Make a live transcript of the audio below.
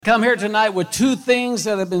Come here tonight with two things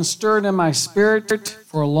that have been stirred in my spirit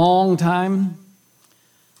for a long time.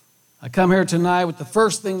 I come here tonight with the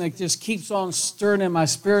first thing that just keeps on stirring in my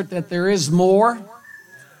spirit, that there is more.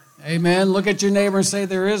 Amen. Look at your neighbor and say,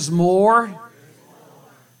 there is more.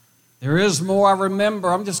 There is more. I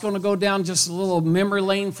remember, I'm just going to go down just a little memory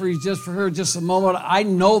lane for you, just for her, just a moment. I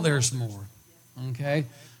know there's more. Okay?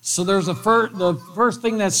 So there's the first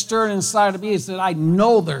thing that's stirring inside of me is that I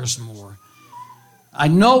know there's more. I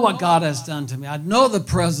know what God has done to me. I know the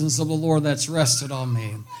presence of the Lord that's rested on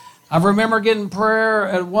me. I remember getting prayer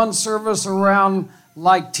at one service around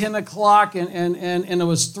like 10 o'clock, and it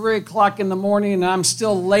was 3 o'clock in the morning, and I'm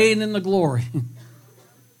still laying in the glory.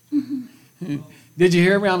 Did you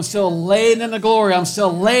hear me? I'm still laying in the glory. I'm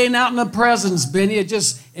still laying out in the presence, Benny.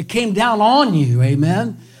 It came down on you,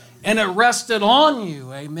 amen? And it rested on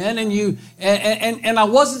you, amen? And I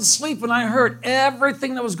wasn't sleeping. I heard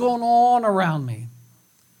everything that was going on around me.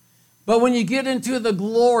 But when you get into the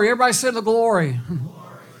glory, everybody say the glory.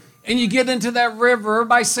 And you get into that river,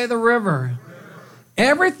 everybody say the river.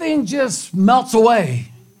 Everything just melts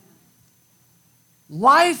away.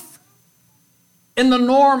 Life in the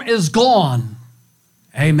norm is gone.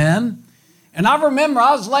 Amen. And I remember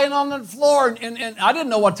I was laying on the floor, and I didn't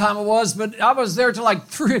know what time it was, but I was there till like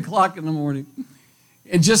 3 o'clock in the morning.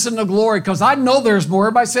 And just in the glory, because I know there's more.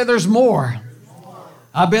 Everybody say there's more.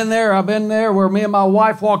 I've been there where me and my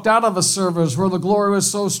wife walked out of a service where the glory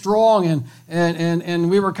was so strong,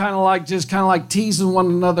 and we were kind of like teasing one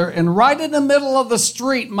another. And right in the middle of the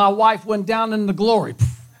street, my wife went down in the glory.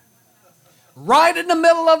 Right in the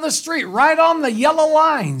middle of the street, right on the yellow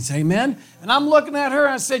lines, amen? And I'm looking at her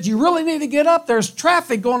and I said, you really need to get up. There's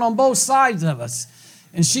traffic going on both sides of us.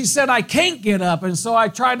 And she said, I can't get up. And so I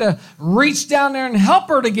tried to reach down there and help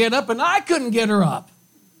her to get up, and I couldn't get her up.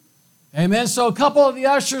 Amen. So a couple of the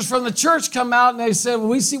ushers from the church come out, and they said, well,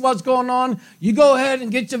 we see what's going on. You go ahead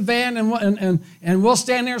and get your van, and we'll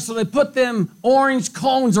stand there. So they put them orange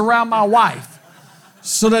cones around my wife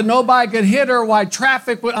so that nobody could hit her while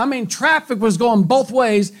traffic was going both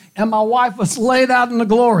ways, and my wife was laid out in the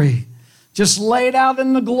glory. Just laid out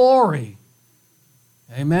in the glory.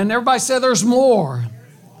 Amen. Everybody say there's more.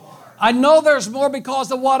 I know there's more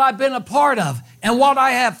because of what I've been a part of and what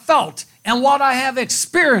I have felt and what I have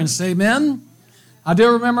experienced, amen? I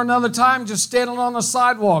do remember another time just standing on the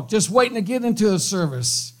sidewalk, just waiting to get into a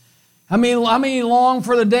service. I mean, long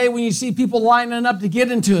for the day when you see people lining up to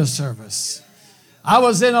get into a service. I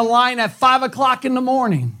was in a line at 5 o'clock in the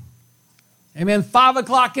morning. Amen, 5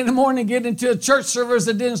 o'clock in the morning to get into a church service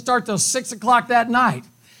that didn't start till 6 o'clock that night.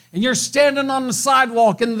 And you're standing on the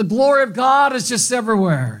sidewalk, and the glory of God is just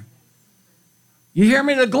everywhere. You hear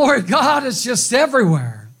me? The glory of God is just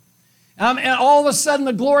everywhere. And all of a sudden,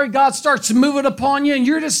 the glory of God starts moving upon you, and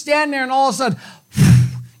you're just standing there, and all of a sudden,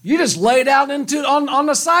 you just laid out on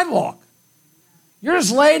the sidewalk. You're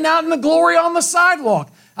just laying out in the glory on the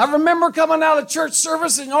sidewalk. I remember coming out of church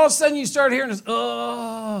service, and all of a sudden, you start hearing this,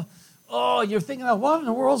 you're thinking, what in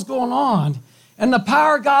the world's going on? And the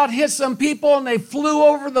power of God hit some people, and they flew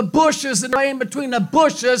over the bushes, and they're in between the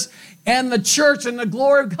bushes and the church, and the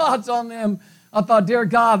glory of God's on them. I thought, dear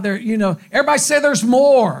God, everybody say there's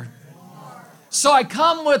more. So I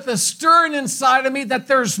come with a stirring inside of me that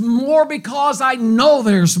there's more because I know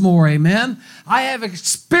there's more, amen? I have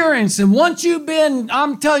experienced, and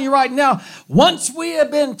I'm telling you right now, once we have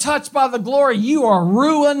been touched by the glory, you are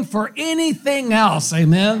ruined for anything else,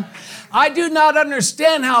 amen? I do not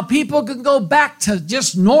understand how people can go back to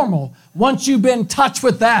just normal once you've been touched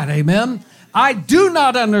with that, amen? I do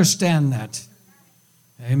not understand that,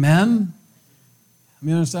 amen?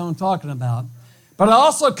 You understand what I'm talking about? But I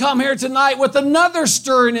also come here tonight with another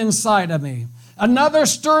stirring inside of me. Another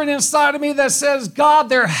stirring inside of me that says, God,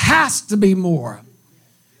 there has to be more.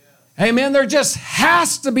 Amen. There just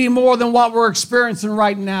has to be more than what we're experiencing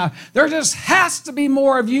right now. There just has to be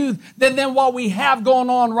more of you than what we have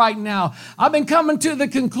going on right now. I've been coming to the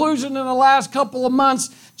conclusion in the last couple of months,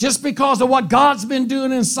 just because of what God's been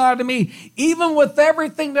doing inside of me, even with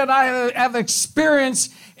everything that I have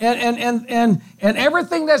experienced and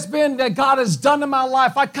everything that God has done in my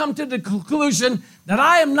life, I come to the conclusion that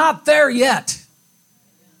I am not there yet.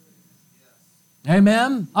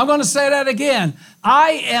 Amen. I'm going to say that again.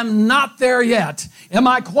 I am not there yet. In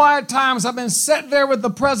my quiet times, I've been sitting there with the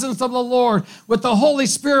presence of the Lord, with the Holy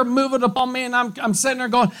Spirit moving upon me, and I'm sitting there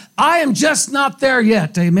going, I am just not there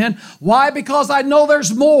yet. Amen. Why? Because I know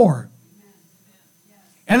there's more.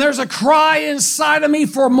 And there's a cry inside of me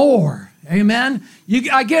for more. Amen.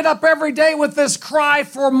 I get up every day with this cry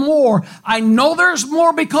for more. I know there's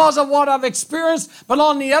more because of what I've experienced, but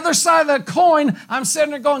on the other side of the coin, I'm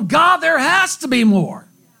sitting there going, God, there has to be more.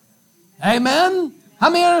 Amen? How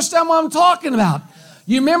many understand what I'm talking about?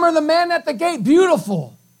 You remember the man at the gate,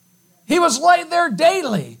 beautiful. He was laid there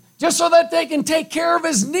daily just so that they can take care of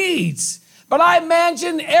his needs. But I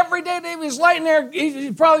imagine every day that he was laying there,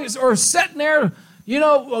 he probably, or sitting there,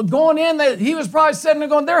 going in, that he was probably sitting there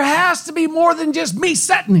going, there has to be more than just me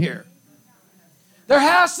sitting here. There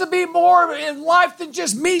has to be more in life than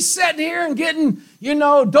just me sitting here and getting,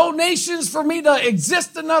 donations for me to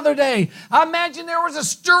exist another day. I imagine there was a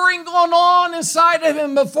stirring going on inside of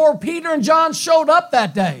him before Peter and John showed up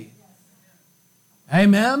that day.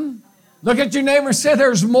 Amen. Look at your neighbor and say,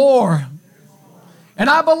 there's more. And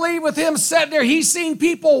I believe with him sitting there, he's seen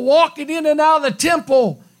people walking in and out of the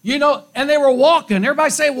temple, and they were walking.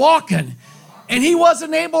 Everybody say walking. And he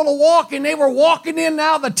wasn't able to walk, and they were walking in and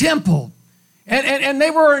out of the temple. And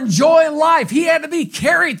they were enjoying life. He had to be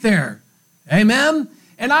carried there. Amen?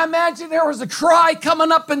 And I imagine there was a cry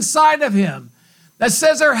coming up inside of him that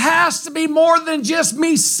says there has to be more than just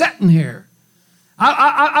me sitting here.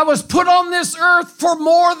 I was put on this earth for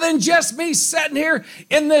more than just me sitting here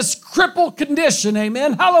in this crippled condition.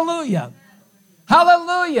 Amen? Hallelujah.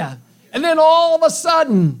 Hallelujah. And then all of a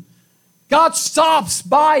sudden, God stops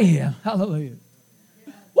by him. Hallelujah.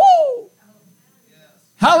 Woo!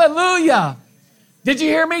 Hallelujah. Did you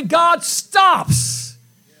hear me? God stops.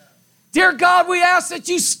 Dear God, we ask that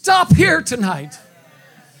you stop here tonight.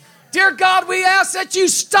 Dear God, we ask that you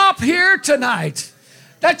stop here tonight.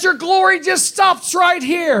 That your glory just stops right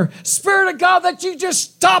here. Spirit of God, that you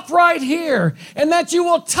just stop right here. And that you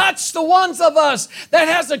will touch the ones of us that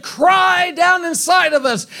has a cry down inside of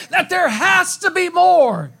us. That there has to be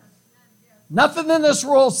more. Nothing in this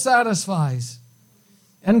world satisfies.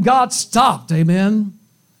 And God stopped, amen.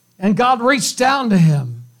 And God reached down to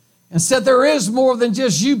him and said, there is more than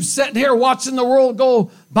just you sitting here watching the world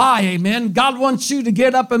go by, amen. God wants you to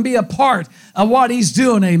get up and be a part of what he's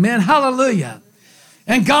doing, amen. Hallelujah.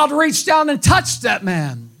 And God reached down and touched that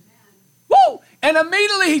man. Woo! And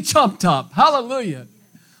immediately he jumped up. Hallelujah.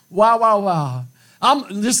 Wow, wow, wow.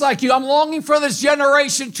 I'm just like you. I'm longing for this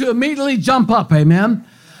generation to immediately jump up, amen.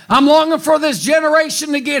 I'm longing for this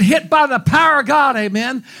generation to get hit by the power of God,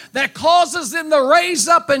 amen, that causes them to raise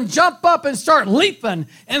up and jump up and start leaping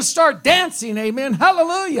and start dancing, amen.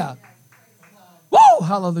 Hallelujah. Woo!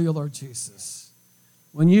 Hallelujah, Lord Jesus.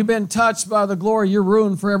 When you've been touched by the glory, you're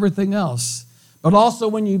ruined for everything else. But also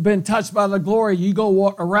when you've been touched by the glory, you go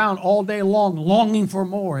around all day long longing for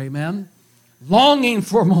more, amen. Longing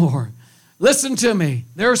for more. Listen to me.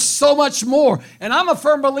 There's so much more. And I'm a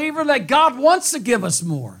firm believer that God wants to give us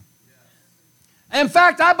more. In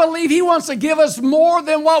fact, I believe he wants to give us more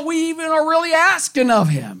than what we even are really asking of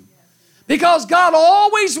him. Because God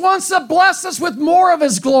always wants to bless us with more of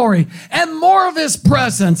his glory and more of his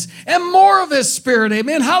presence and more of his spirit.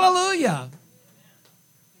 Amen. Hallelujah.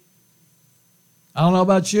 I don't know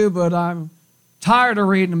about you, but I'm tired of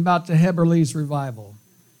reading about the Heberleys revival.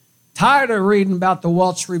 Tired of reading about the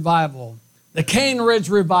Welch revival, the Cane Ridge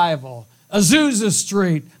revival, Azusa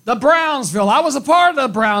Street, the Brownsville. I was a part of the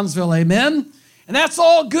Brownsville, amen? And that's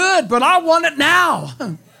all good, but I want it now.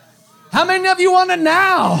 How many of you want it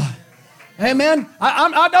now? Amen.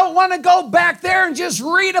 I don't want to go back there and just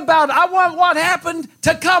read about it. I want what happened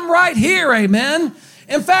to come right here, amen?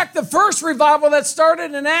 In fact, the first revival that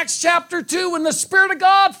started in Acts chapter 2 when the Spirit of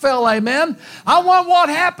God fell, amen? I want what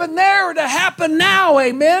happened there to happen now,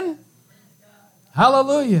 amen?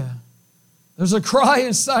 Hallelujah. There's a cry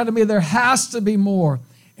inside of me, there has to be more.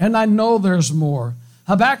 And I know there's more.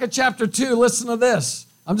 Habakkuk chapter 2, listen to this.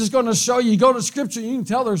 I'm just going to show you. You go to Scripture, you can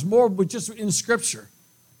tell there's more but just in Scripture.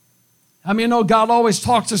 I mean, you know, God always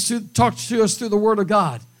talks to us through the Word of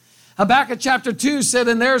God. Habakkuk chapter 2 said,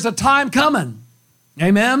 and there's a time coming.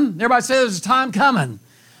 Amen? Everybody say there's a time coming.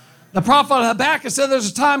 The prophet Habakkuk said there's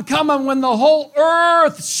a time coming when the whole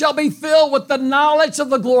earth shall be filled with the knowledge of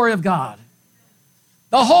the glory of God.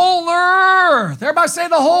 The whole earth. Everybody say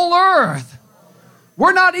the whole earth.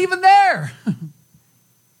 We're not even there.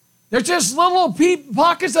 There's just little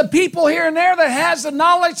pockets of people here and there that has the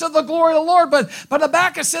knowledge of the glory of the Lord. But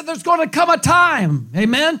Habakkuk said there's going to come a time,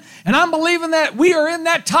 amen? And I'm believing that we are in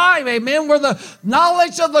that time, amen, where the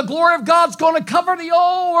knowledge of the glory of God's going to cover the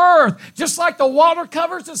whole earth. Just like the water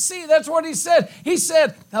covers the sea. That's what he said. He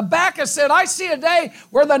said, Habakkuk said, I see a day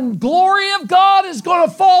where the glory of God is going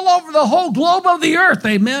to fall over the whole globe of the earth,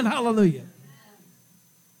 amen? Hallelujah.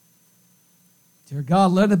 Dear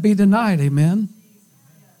God, let it be tonight, amen?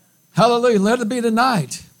 Hallelujah. Let it be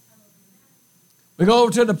tonight. We go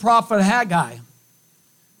over to the prophet Haggai.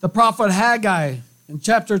 The prophet Haggai in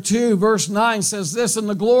chapter 2, verse 9 says this, in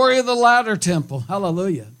the glory of the latter temple.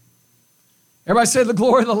 Hallelujah. Everybody say the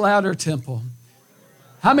glory of the latter temple.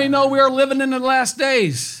 How many know we are living in the last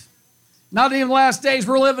days? Not even last days,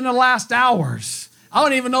 we're living in the last hours. I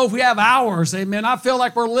don't even know if we have hours, amen. I feel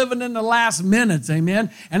like we're living in the last minutes, amen.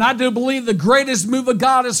 And I do believe the greatest move of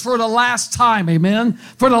God is for the last time, amen,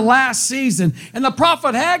 for the last season. And the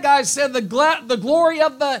prophet Haggai said the glory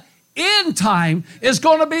of the end time is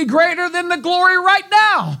going to be greater than the glory right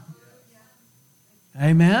now.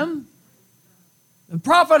 Amen. The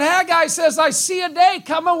prophet Haggai says, I see a day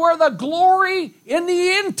coming where the glory in the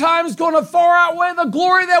end time is going to far outweigh the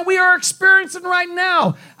glory that we are experiencing right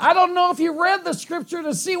now. I don't know if you read the scripture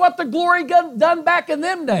to see what the glory done back in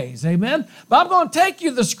them days. Amen. But I'm going to take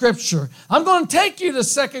you to the scripture. I'm going to take you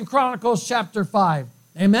to 2 Chronicles chapter 5.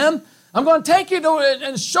 Amen. I'm going to take you to it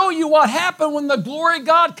and show you what happened when the glory of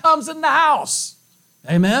God comes in the house.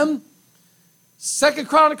 Amen. 2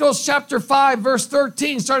 Chronicles chapter 5, verse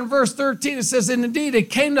 13, starting verse 13, it says, and indeed it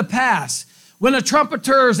came to pass when the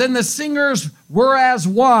trumpeters and the singers were as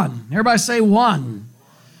one. Everybody say one.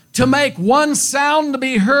 To make one sound to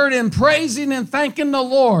be heard in praising and thanking the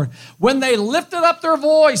Lord. When they lifted up their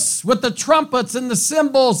voice with the trumpets and the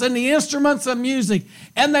cymbals and the instruments of music,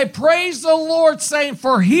 and they praised the Lord, saying,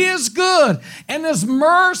 for he is good, and his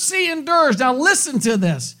mercy endures. Now listen to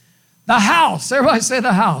this. The house, everybody say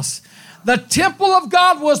the house. The temple of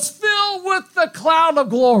God was filled with the cloud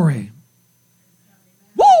of glory.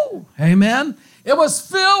 Woo! Amen. It was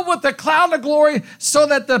filled with the cloud of glory so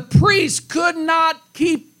that the priest could not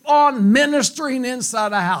keep on ministering inside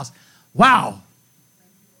the house. Wow.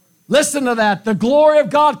 Listen to that. The glory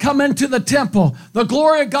of God come into the temple. The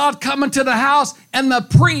glory of God come into the house, and the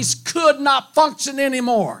priest could not function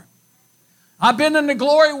anymore. I've been in the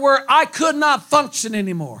glory where I could not function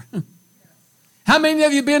anymore. How many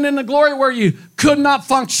of you been in the glory where you could not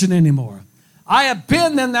function anymore? I have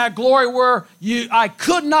been in that glory where I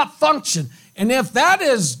could not function. And if that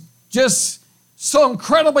is just so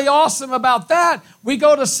incredibly awesome about that, we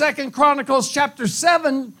go to 2 Chronicles chapter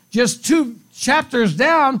 7, just 2 chapters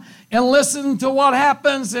down, and listen to what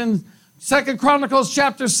happens in 2 Chronicles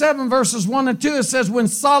chapter 7, verses 1 and 2. It says, when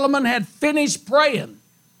Solomon had finished praying.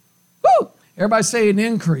 Woo! Everybody say an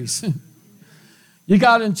increase. You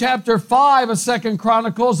got in chapter 5 of 2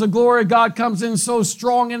 Chronicles, the glory of God comes in so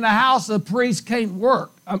strong in the house, the priest can't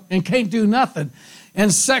work and can't do nothing. In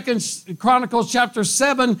 2 Chronicles chapter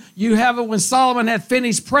 7, you have it when Solomon had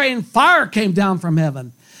finished praying, fire came down from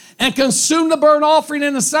heaven and consumed the burnt offering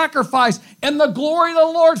and the sacrifice, and the glory of the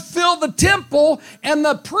Lord filled the temple, and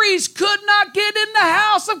the priest could not get in the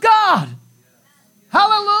house of God.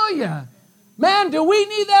 Hallelujah. Man, do we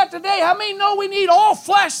need that today? How many know we need all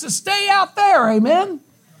flesh to stay out there? Amen.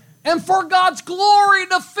 And for God's glory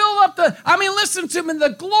to fill up listen to me. The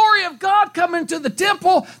glory of God come into the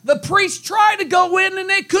temple. The priests tried to go in and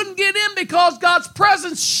they couldn't get in because God's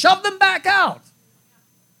presence shoved them back out.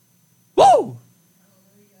 Woo!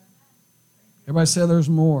 Everybody say there's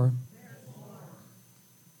more.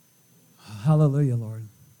 Hallelujah, Lord.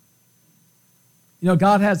 You know,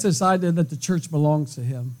 God has this idea that the church belongs to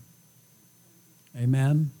him.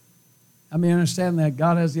 Amen. I mean, understand that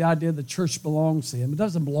God has the idea the church belongs to him. It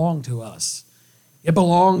doesn't belong to us. It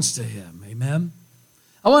belongs to him. Amen.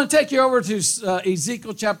 I want to take you over to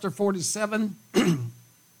Ezekiel chapter 47.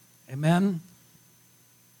 Amen.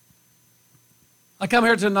 I come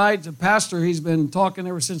here tonight, the pastor, he's been talking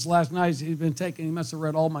ever since last night. He must have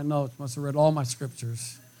read all my notes, must have read all my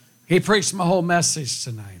scriptures. He preached my whole message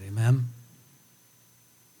tonight. Amen.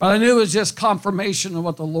 But I knew it was just confirmation of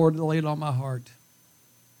what the Lord laid on my heart.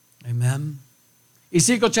 Amen.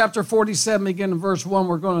 Ezekiel chapter 47, again in verse 1,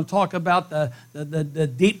 we're going to talk about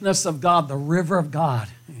the deepness of God, the river of God.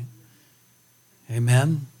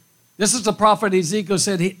 Amen. This is the prophet Ezekiel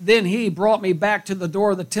said, then he brought me back to the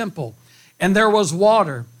door of the temple, and there was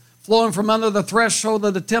water flowing from under the threshold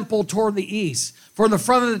of the temple toward the east, for the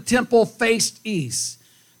front of the temple faced east.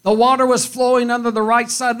 The water was flowing under the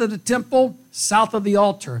right side of the temple, south of the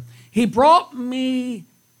altar. He brought me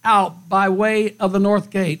out by way of the north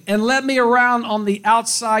gate and led me around on the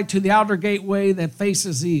outside to the outer gateway that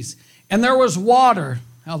faces east. And there was water.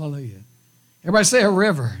 Hallelujah. Everybody say a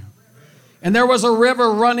river. And there was a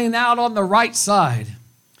river running out on the right side.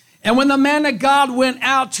 And when the man of God went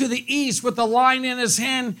out to the east with a line in his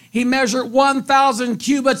hand, he measured 1,000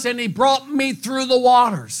 cubits and he brought me through the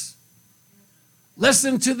waters.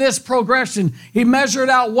 Listen to this progression. He measured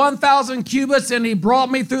out 1,000 cubits and he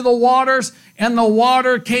brought me through the waters, and the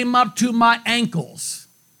water came up to my ankles.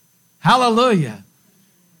 Hallelujah.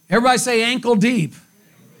 Everybody say ankle deep.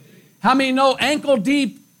 How many know ankle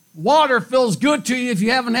deep water feels good to you if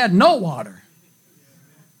you haven't had no water?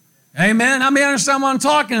 Amen. How many understand what I'm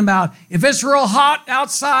talking about? If it's real hot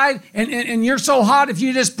outside and you're so hot, if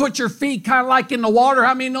you just put your feet kind of like in the water,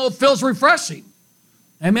 how many know it feels refreshing?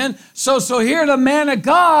 Amen. So here the man of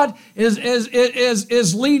God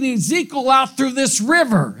is leading Ezekiel out through this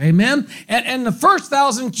river. Amen. And the first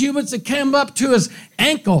 1,000 cubits, it came up to his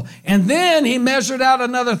ankle. And then he measured out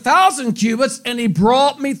another 1,000 cubits and he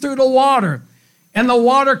brought me through the water. And the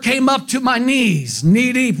water came up to my knees,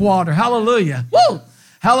 knee deep water. Hallelujah. Woo!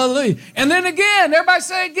 Hallelujah. And then again, everybody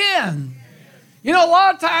say again. You know, a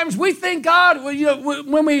lot of times we think God,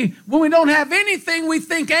 when we don't have anything, we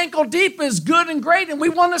think ankle deep is good and great and we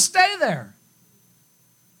want to stay there.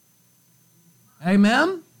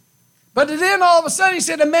 Amen. But then all of a sudden he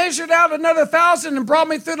said, I measured out another 1,000 and brought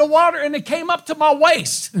me through the water and it came up to my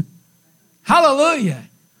waist. Hallelujah.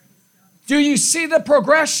 Do you see the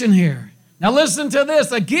progression here? Now listen to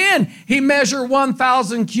this. Again, he measured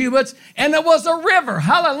 1,000 cubits, and it was a river.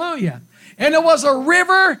 Hallelujah. And it was a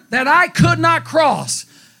river that I could not cross,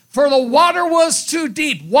 for the water was too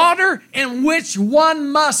deep, water in which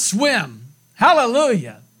one must swim.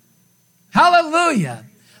 Hallelujah. Hallelujah.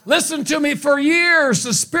 Listen to me. For years,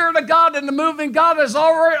 the Spirit of God and the moving God has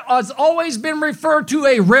always been referred to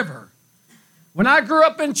a river. When I grew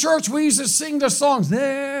up in church, we used to sing the songs,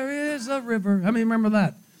 there is a river. How many remember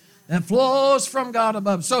that? That flows from God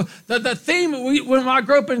above. So the theme, when I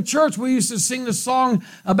grew up in church, we used to sing the song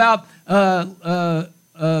about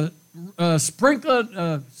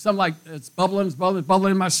sprinkle, something like it's bubbling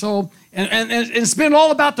in my soul. And it's been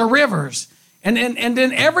all about the rivers. And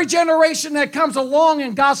then every generation that comes along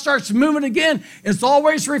and God starts moving again, it's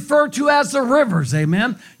always referred to as the rivers,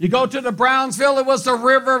 amen? You go to the Brownsville, it was the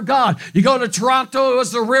river of God. You go to Toronto, it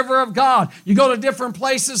was the river of God. You go to different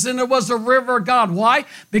places and it was the river of God. Why?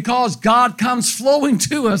 Because God comes flowing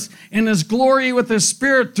to us in His glory with His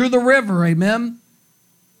Spirit through the river, amen?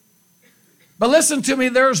 But listen to me,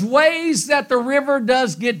 there's ways that the river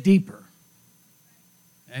does get deeper,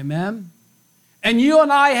 amen? And you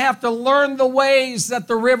and I have to learn the ways that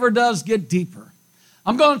the river does get deeper.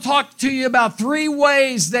 I'm going to talk to you about 3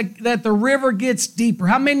 ways that the river gets deeper.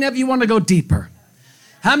 How many of you want to go deeper?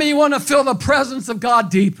 How many want to feel the presence of God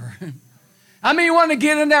deeper? How many want to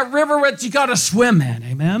get in that river that you got to swim in?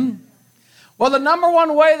 Amen? Well, the number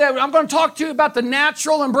one way that I'm going to talk to you about the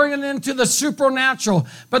natural and bring it into the supernatural.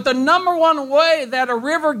 But the number one way that a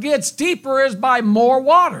river gets deeper is by more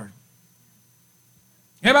water.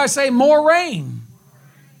 Everybody say more rain.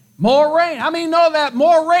 More rain. How many know that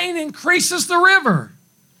more rain increases the river?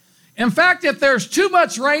 In fact, if there's too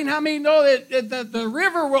much rain, how many know that the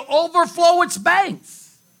river will overflow its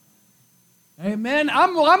banks? Amen.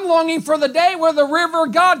 I'm longing for the day where the river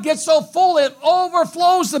of God gets so full it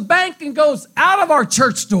overflows the bank and goes out of our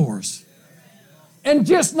church doors. And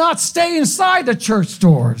just not stay inside the church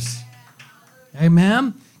doors.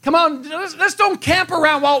 Amen. Come on, let's don't camp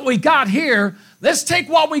around what we got here. Let's take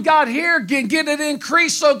what we got here, get it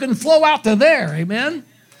increased so it can flow out to there. Amen?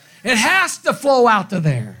 It has to flow out to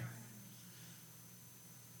there.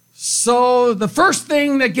 So the first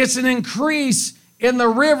thing that gets an increase in the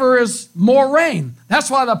river is more rain. That's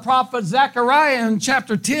why the prophet Zechariah in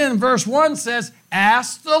chapter 10, verse 1 says,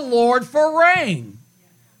 ask the Lord for rain.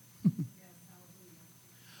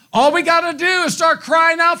 All we got to do is start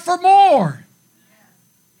crying out for more.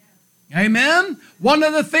 Amen? One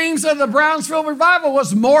of the themes of the Brownsville revival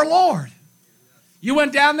was more Lord. You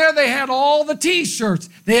went down there, they had all the T-shirts.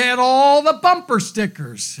 They had all the bumper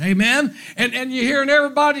stickers. Amen? And you're hearing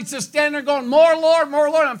everybody just standing there going, more Lord, more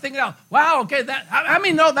Lord. I'm thinking, wow, okay, I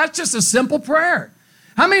mean, no, that's just a simple prayer.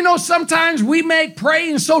 How many know sometimes we make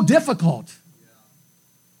praying so difficult?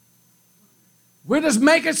 We just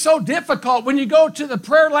make it so difficult. When you go to the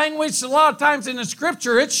prayer language, a lot of times in the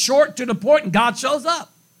scripture, it's short to the point and God shows up.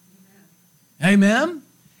 Amen.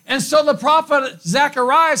 And so the prophet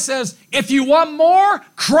Zechariah says, if you want more,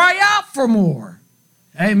 cry out for more.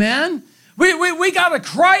 Amen. We got to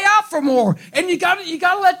cry out for more. And you got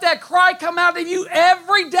to let that cry come out of you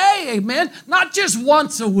every day. Amen. Not just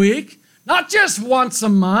once a week, not just once a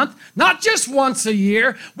month, not just once a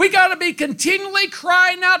year. We got to be continually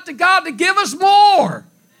crying out to God to give us more.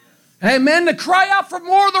 Amen. To cry out for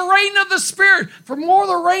more of the rain of the Spirit, for more of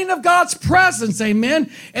the rain of God's presence. Amen.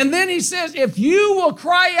 And then he says, if you will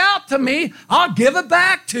cry out to me, I'll give it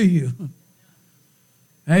back to you.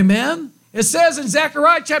 Amen. It says in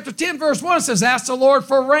Zechariah chapter 10, verse 1, it says, ask the Lord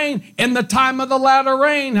for rain in the time of the latter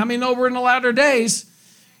rain. I mean, over in the latter days.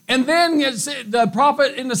 And then the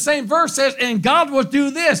prophet in the same verse says, and God will do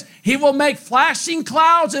this. He will make flashing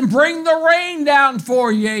clouds and bring the rain down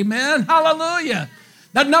for you. Amen. Hallelujah.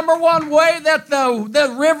 The number one way that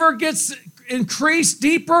the river gets increase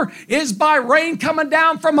deeper is by rain coming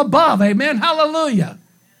down from above. Amen. Hallelujah.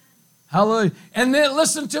 Hallelujah. And then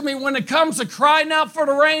listen to me, when it comes to crying out for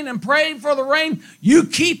the rain and praying for the rain, you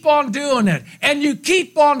keep on doing it. And you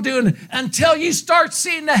keep on doing it until you start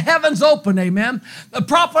seeing the heavens open. Amen. The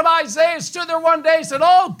prophet Isaiah stood there one day and said,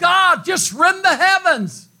 oh God, just rend the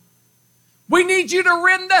heavens. We need you to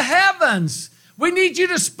rend the heavens. We need you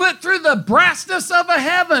to split through the brassness of the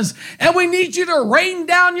heavens. And we need you to rain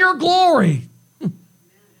down your glory.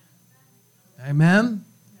 Amen.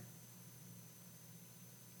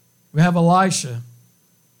 We have Elijah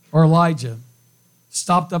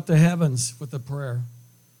stopped up the heavens with a prayer.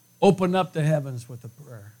 Opened up the heavens with a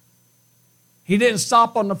prayer. He didn't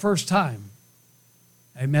stop on the first time.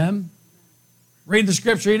 Amen. Read the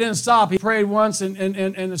scripture. He didn't stop. He prayed once and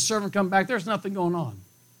the servant come back. There's nothing going on.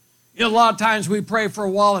 You know, a lot of times we pray for a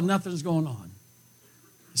while and nothing's going on.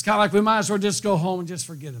 It's kind of like we might as well just go home and just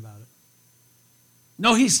forget about it.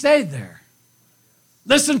 No, he stayed there.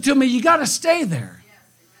 Listen to me. You got to stay there.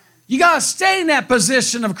 You got to stay in that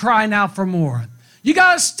position of crying out for more. You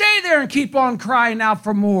got to stay there and keep on crying out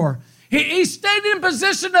for more. He stayed in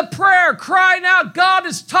position of prayer, crying out, God,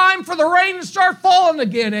 it's time for the rain to start falling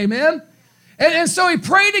again. Amen. And so he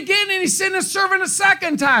prayed again and he sent his servant a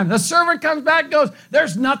second time. The servant comes back and goes,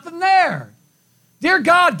 there's nothing there. Dear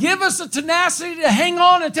God, give us the tenacity to hang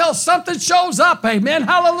on until something shows up. Amen.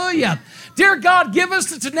 Hallelujah. Dear God, give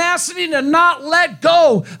us the tenacity to not let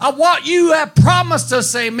go of what you have promised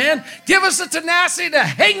us. Amen. Give us the tenacity to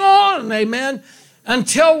hang on. Amen.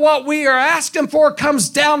 Until what we are asking for comes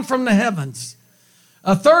down from the heavens.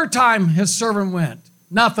 A third time his servant went.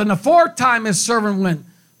 Nothing. A fourth time his servant went.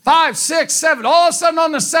 5, 6, 7. All of a sudden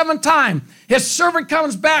on the seventh time, his servant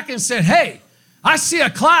comes back and said, hey, I see a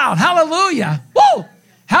cloud. Hallelujah. Woo!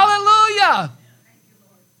 Hallelujah.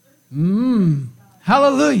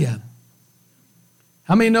 Hallelujah.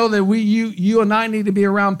 How many know that you and I need to be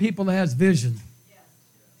around people that has vision?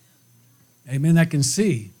 Amen. That can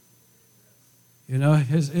see. You know,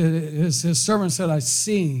 his servant said, I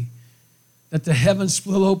see that the heavens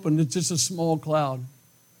split open. It's just a small cloud.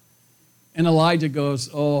 And Elijah goes,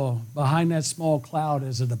 oh, behind that small cloud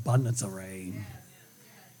is an abundance of rain.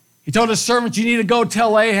 He told his servant, you need to go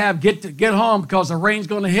tell Ahab, get home because the rain's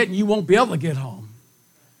going to hit and you won't be able to get home.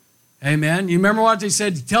 Amen. You remember what he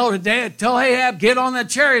said? Tell Ahab, get on that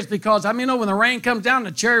chariot because, I mean, when the rain comes down,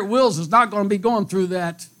 the chariot wheels is not going to be going through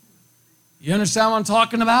that. You understand what I'm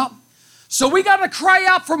talking about? So we got to cry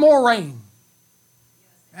out for more rain.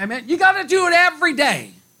 Amen. You got to do it every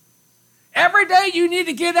day. Every day you need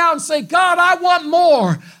to get out and say, God, I want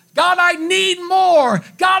more. God, I need more.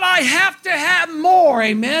 God, I have to have more.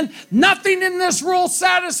 Amen. Nothing in this world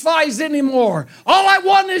satisfies anymore. All I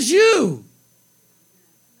want is you.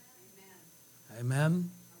 Amen.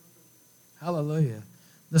 Hallelujah.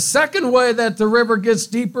 The second way that the river gets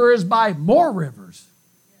deeper is by more rivers.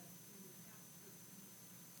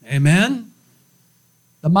 Amen.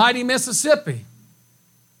 The mighty Mississippi.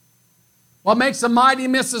 What makes the mighty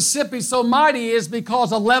Mississippi so mighty is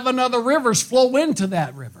because 11 other rivers flow into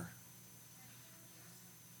that river.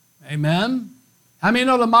 Amen. How many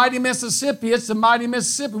know the mighty Mississippi? It's the mighty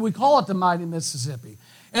Mississippi. We call it the mighty Mississippi.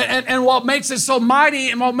 And what makes it so mighty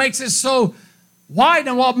and what makes it so wide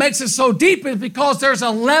and what makes it so deep is because there's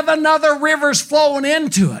 11 other rivers flowing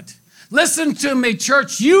into it. Listen to me,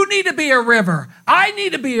 church. You need to be a river. I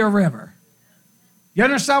need to be a river. You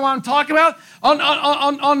understand what I'm talking about?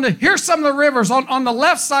 Here's some of the rivers. On the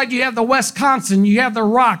left side, you have the Wisconsin, you have the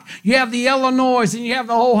Rock, you have the Illinois, and you have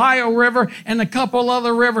the Ohio River and a couple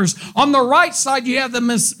other rivers. On the right side, you have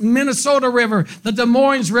the Minnesota River, the Des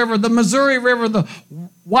Moines River, the Missouri River, the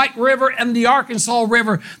White River, and the Arkansas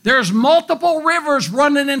River. There's multiple rivers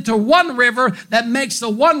running into one river that makes the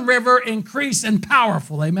one river increase and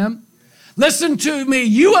powerful. Amen? Listen to me.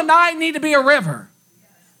 You and I need to be a river.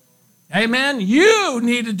 Amen. You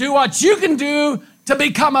need to do what you can do to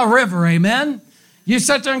become a river. Amen. You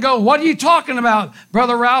sit there and go, what are you talking about,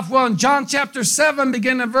 Brother Ralph? Well, in John chapter 7,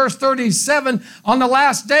 beginning in verse 37, on the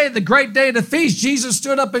last day, the great day of the feast, Jesus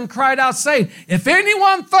stood up and cried out, saying, if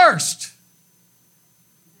anyone thirst,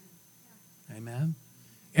 amen.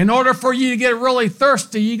 In order for you to get really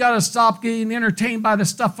thirsty, you got to stop getting entertained by the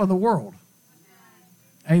stuff of the world.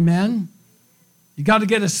 Amen. You got to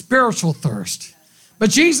get a spiritual thirst. But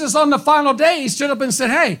Jesus on the final day, he stood up and said,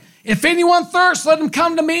 hey, if anyone thirsts, let him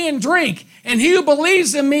come to me and drink. And he who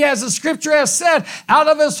believes in me, as the scripture has said, out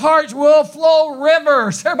of his heart will flow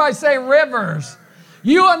rivers. Everybody say rivers.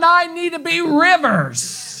 You and I need to be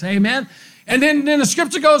rivers. Amen. And then the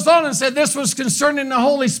scripture goes on and said this was concerning the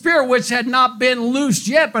Holy Spirit, which had not been loosed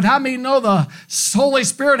yet. But how many know the Holy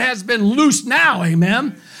Spirit has been loosed now?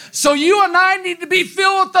 Amen. So you and I need to be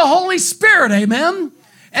filled with the Holy Spirit. Amen.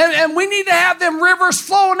 And we need to have them rivers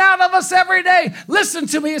flowing out of us every day. Listen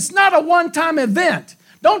to me. It's not a one-time event.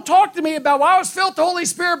 Don't talk to me about, well, I was filled with the Holy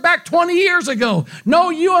Spirit back 20 years ago.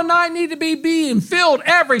 No, you and I need to be being filled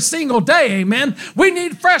every single day, amen? We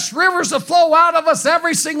need fresh rivers to flow out of us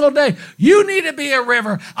every single day. You need to be a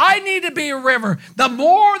river. I need to be a river. The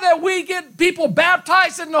more that we get people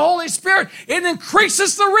baptized in the Holy Spirit, it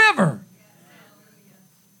increases the river.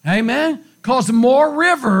 Amen? Because more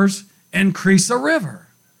rivers increase a river.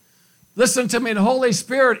 Listen to me, the Holy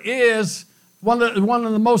Spirit is one of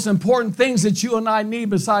the most important things that you and I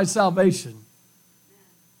need besides salvation.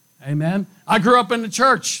 Amen. I grew up in the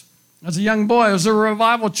church as a young boy. It was a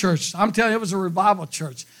revival church. I'm telling you, it was a revival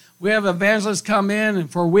church. We have evangelists come in and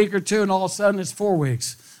for a week or two, and all of a sudden it's 4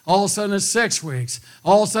 weeks. All of a sudden it's 6 weeks.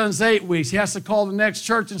 All of a sudden it's 8 weeks. He has to call the next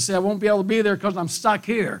church and say, I won't be able to be there because I'm stuck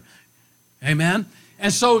here. Amen.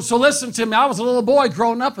 And so listen to me. I was a little boy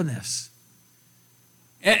growing up in this.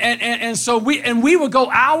 And so we would go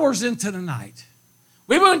hours into the night.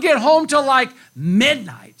 We wouldn't get home till like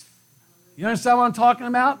midnight. You understand what I'm talking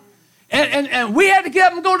about? And we had to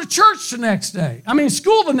get up and go to church the next day.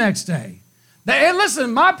 School the next day. And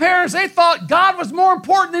listen, my parents, they thought God was more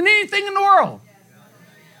important than anything in the world.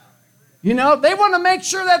 You know, they want to make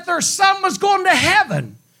sure that their son was going to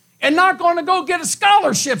heaven and not going to go get a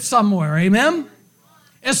scholarship somewhere. Amen?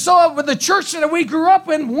 And so with the church that we grew up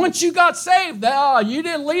in, once you got saved, you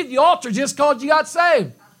didn't leave the altar just because you got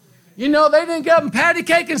saved. You know, they didn't get up and patty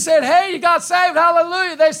cake and said, hey, you got saved,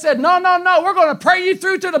 hallelujah. They said, no, we're going to pray you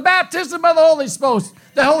through to the baptism of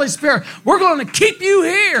the Holy Spirit. We're going to keep you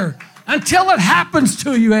here until it happens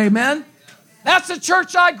to you, amen. That's the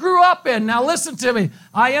church I grew up in. Now listen to me.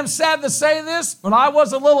 I am sad to say this, but I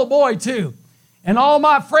was a little boy too. And all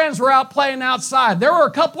my friends were out playing outside. There were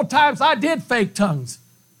a couple times I did fake tongues.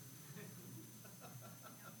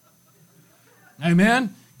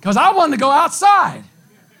 Amen? Because I wanted to go outside.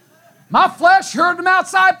 My flesh heard them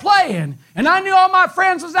outside playing. And I knew all my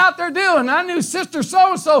friends was out there doing. I knew Sister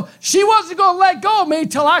So-and-so, she wasn't going to let go of me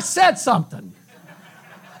till I said something.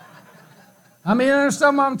 You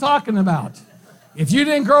understand what I'm talking about? If you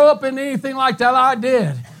didn't grow up in anything like that, I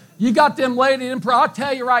did. You got them ladies in prayer. I'll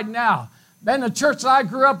tell you right now, man, the church that I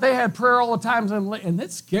grew up, they had prayer all the time. And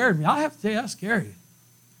it scared me. I have to tell you, that scared you.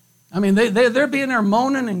 They're being there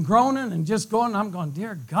moaning and groaning and just going, I'm going,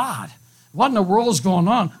 dear God, what in the world's going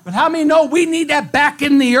on? But how many know we need that back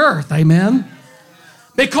in the earth, amen?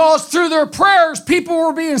 Because through their prayers, people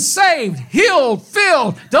were being saved, healed,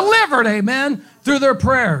 filled, delivered, amen, through their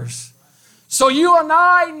prayers. So you and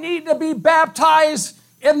I need to be baptized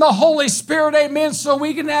in the Holy Spirit, amen, so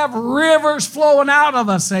we can have rivers flowing out of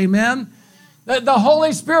us, amen. The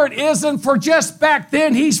Holy Spirit isn't for just back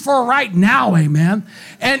then. He's for right now, amen.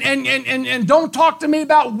 And don't talk to me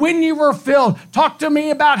about when you were filled. Talk to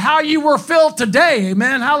me about how you were filled today,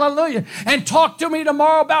 amen, hallelujah. And talk to me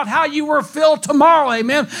tomorrow about how you were filled tomorrow,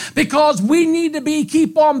 amen. Because we need to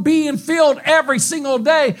keep on being filled every single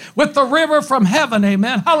day with the river from heaven,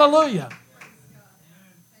 amen, hallelujah.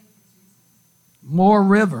 More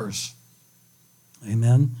rivers,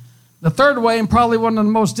 amen. The third way, and probably one of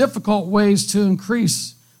the most difficult ways to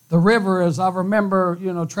increase the river, is I remember,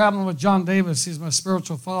 traveling with John Davis. He's my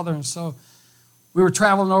spiritual father. And so we were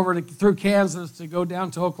traveling through Kansas to go down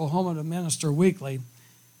to Oklahoma to minister weekly.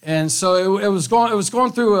 And so it was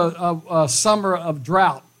going through a summer of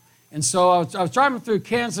drought. And so I was driving through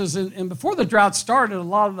Kansas, and before the drought started, a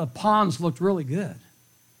lot of the ponds looked really good.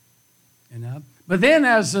 But then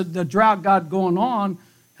as the drought got going on,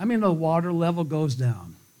 the water level goes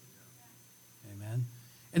down.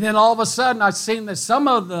 And then all of a sudden, I seen that some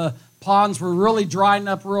of the ponds were really drying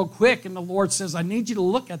up real quick. And the Lord says, I need you to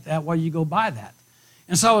look at that while you go by that.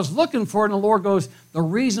 And so I was looking for it, and the Lord goes, the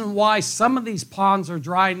reason why some of these ponds are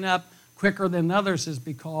drying up quicker than others is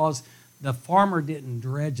because the farmer didn't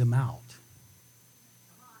dredge them out.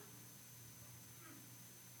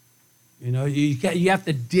 You have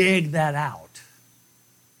to dig that out.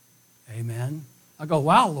 Amen. I go,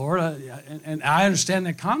 wow, Lord, and I understand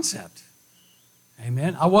that concept.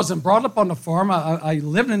 Amen. I wasn't brought up on the farm. I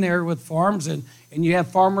lived in there with farms, and you have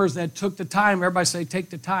farmers that took the time. Everybody say,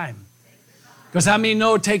 take the time. Because how many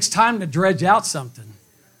know it takes time to dredge out something?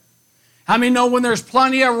 How many know when there's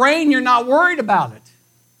plenty of rain, you're not worried about it?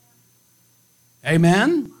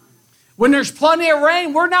 Amen. When there's plenty of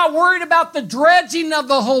rain, we're not worried about the dredging of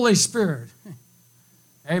the Holy Spirit.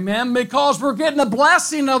 Amen. Because we're getting the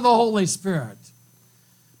blessing of the Holy Spirit.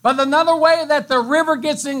 But another way that the river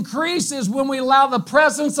gets increased is when we allow the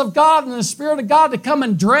presence of God and the Spirit of God to come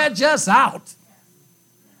and dredge us out.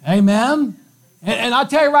 Amen. And I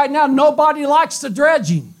tell you right now, nobody likes the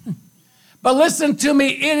dredging. But listen to me,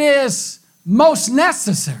 it is most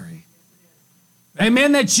necessary.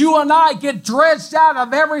 Amen, that you and I get dredged out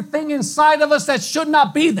of everything inside of us that should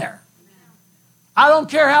not be there. I don't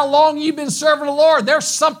care how long you've been serving the Lord, there's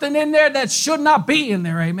something in there that should not be in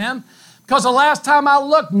there, amen. Because the last time I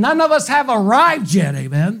looked, none of us have arrived yet,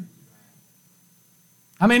 amen.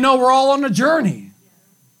 I mean, no, we're all on a journey.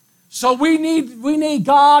 So we need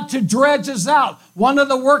God to dredge us out. One of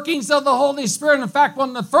the workings of the Holy Spirit, in fact,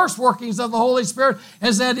 one of the first workings of the Holy Spirit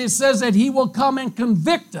is that it says that He will come and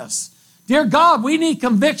convict us. Dear God, we need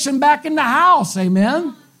conviction back in the house,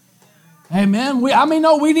 amen? Amen.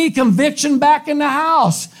 We need conviction back in the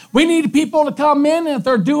house. We need people to come in, and if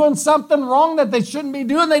they're doing something wrong that they shouldn't be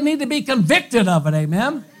doing, they need to be convicted of it,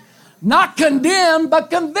 amen? Not condemned, but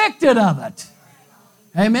convicted of it.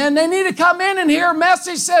 Amen. They need to come in and hear a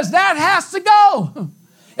message that says that has to go.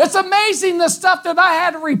 It's amazing the stuff that I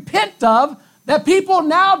had to repent of that people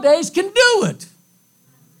nowadays can do it.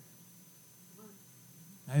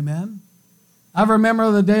 Amen. I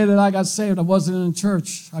remember the day that I got saved. I wasn't in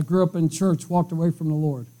church. I grew up in church, walked away from the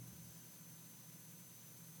Lord.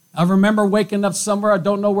 I remember waking up somewhere. I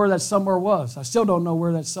don't know where that somewhere was. I still don't know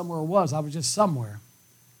where that somewhere was. I was just somewhere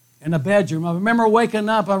in a bedroom. I remember waking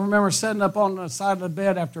up. I remember sitting up on the side of the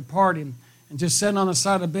bed after partying and just sitting on the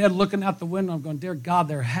side of the bed looking out the window. I'm going, dear God,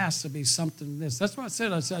 there has to be something in this. That's what I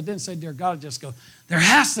said. I didn't say, dear God, I just go, there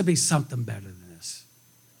has to be something better than this.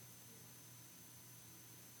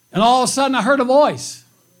 And all of a sudden I heard a voice.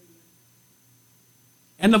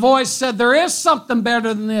 And the voice said, there is something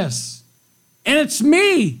better than this. And it's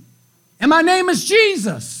me. And my name is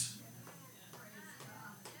Jesus.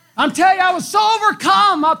 I'm telling you, I was so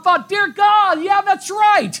overcome. I thought, dear God, yeah, that's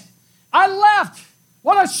right. I left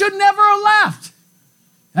what I should never have left.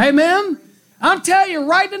 Amen. I'm telling you,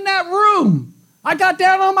 right in that room, I got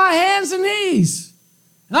down on my hands and knees.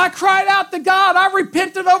 And I cried out to God. I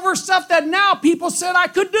repented over stuff that now people said I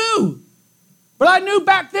could do. But I knew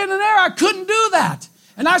back then and there I couldn't do that.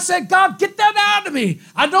 And I said, God, get that out of me.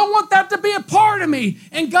 I don't want that to be a part of me.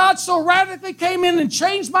 And God so radically came in and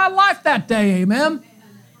changed my life that day. Amen.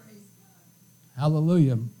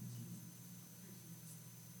 Hallelujah.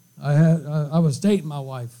 I was dating my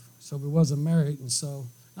wife, so we wasn't married, and so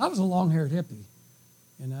I was a long-haired hippie,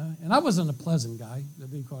 and I wasn't a pleasant guy, to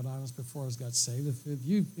be quite honest, before I got saved.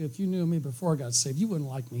 If you knew me before I got saved, you wouldn't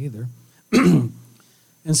like me either.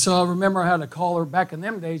 And so I remember I had to call her. Back in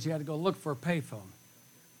them days, you had to go look for a payphone.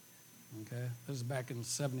 Okay, this is back in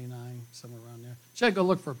 '79, somewhere around there. She had to go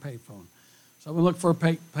look for a payphone. So I would look for a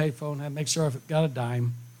payphone, had to make sure I got a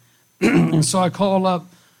dime. And so I called up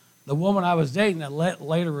the woman I was dating that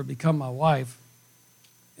later would become my wife.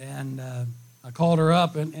 And I called her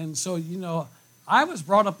up. And so, I was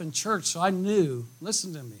brought up in church, so I knew,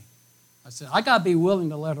 listen to me. I said, I got to be willing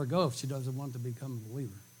to let her go if she doesn't want to become a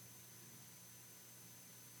believer.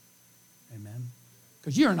 Amen.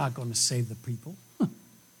 Because you're not going to save the people.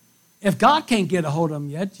 If God can't get a hold of them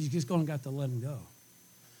yet, you're just going to have to let them go.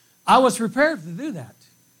 I was prepared to do that.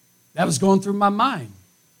 That was going through my mind.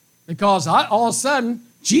 Because all of a sudden,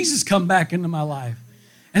 Jesus come back into my life.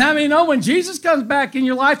 And when Jesus comes back in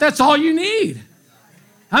your life, that's all you need.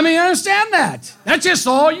 Understand that. That's just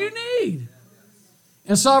all you need.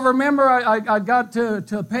 And so I remember I got to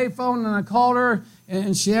a payphone and I called her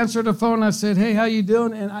and she answered the phone. And I said, hey, how you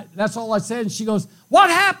doing? And that's all I said. And she goes, what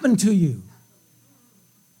happened to you?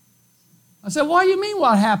 I said, what do you mean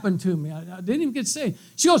what happened to me? I didn't even get to say.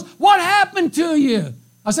 She goes, what happened to you?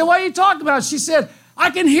 I said, what are you talking about? She said, I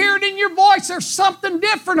can hear it in your voice. There's something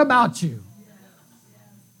different about you.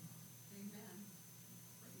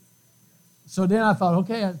 So then I thought,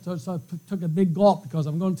 okay, so I took a big gulp because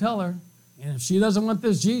I'm going to tell her. And if she doesn't want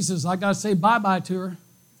this Jesus, I got to say bye-bye to her.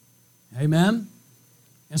 Amen.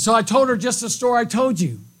 And so I told her just the story I told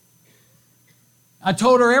you. I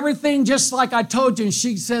told her everything just like I told you, and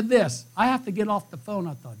she said this, I have to get off the phone.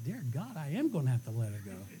 I thought, dear God, I am going to have to let her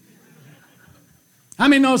go.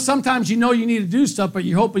 Sometimes you need to do stuff, but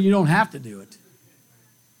you're hoping you don't have to do it.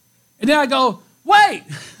 And then I go, wait.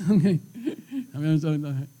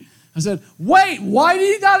 I said, wait, why do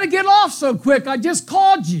you got to get off so quick? I just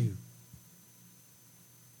called you.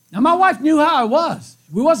 Now, my wife knew how I was.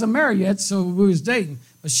 We wasn't married yet, so we was dating,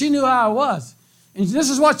 but she knew how I was. And this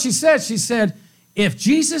is what she said. She said, if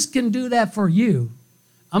Jesus can do that for you,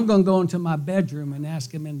 I'm going to go into my bedroom and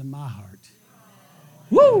ask him into my heart.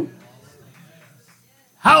 Woo!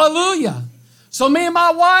 Hallelujah. So me and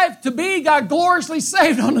my wife, to be, got gloriously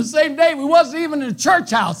saved on the same day. We wasn't even in a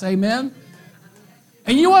church house, amen.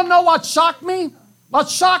 And you want to know what shocked me? What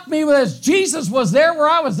shocked me was Jesus was there where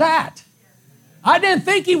I was at. I didn't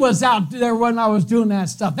think he was out there when I was doing that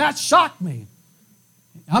stuff. That shocked me.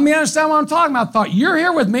 I mean, understand what I'm talking about? I thought, you're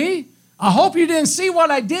here with me? I hope you didn't see what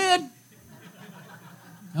I did.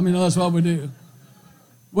 I mean, that's what we do.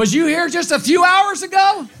 Was you here just a few hours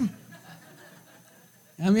ago?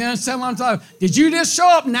 I mean, understand what I'm talking about? Did you just show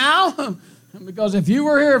up now? Because if you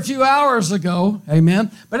were here a few hours ago,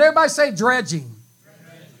 amen. But everybody say dredging.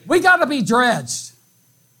 We got to be dredged.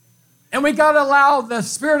 And we got to allow the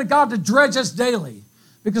Spirit of God to dredge us daily.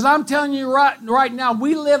 Because I'm telling you right now,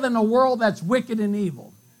 we live in a world that's wicked and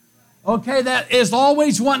evil. Okay, that is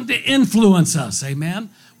always wanting to influence us, amen.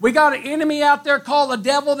 We got an enemy out there called the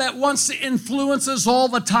devil that wants to influence us all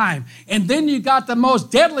the time. And then you got the most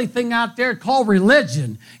deadly thing out there called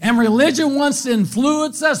religion. And religion wants to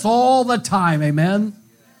influence us all the time, amen.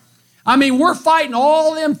 I mean, we're fighting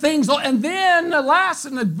all them things. And then the last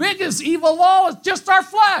and the biggest evil law is just our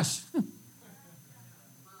flesh.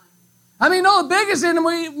 I mean, no, the biggest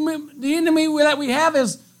enemy, the enemy that we have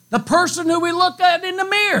is the person who we look at in the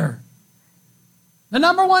mirror. The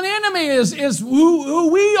number one enemy is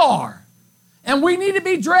who we are. And we need to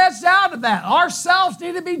be dredged out of that. Ourselves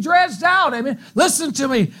need to be dredged out. I mean, listen to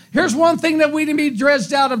me. Here's one thing that we need to be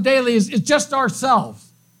dredged out of daily is just ourselves.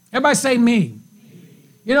 Everybody say me.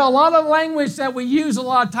 You know, a lot of language that we use a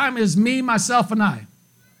lot of time is me, myself, and I.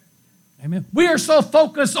 Amen. We are so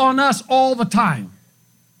focused on us all the time.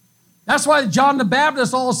 That's why John the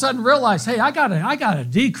Baptist all of a sudden realized, hey, I gotta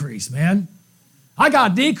decrease, man. I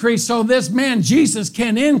gotta decrease so this man Jesus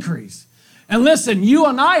can increase. And listen, you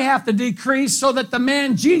and I have to decrease so that the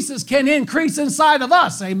man Jesus can increase inside of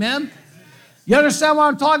us. Amen. You understand what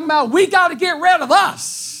I'm talking about? We got to get rid of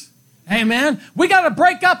us. Amen. We got to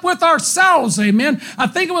break up with ourselves. Amen. I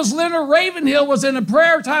think it was Leonard Ravenhill was in a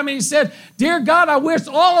prayer time and he said, dear God, I wish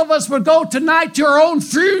all of us would go tonight to our own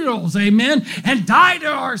funerals. Amen. And die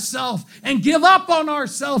to ourselves and give up on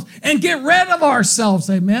ourselves and get rid of ourselves.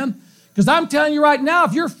 Amen. Because I'm telling you right now,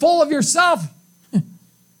 if you're full of yourself,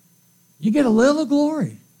 you get a little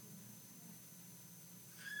glory.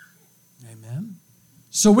 Amen.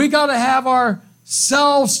 So we got to have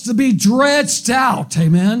ourselves to be dredged out.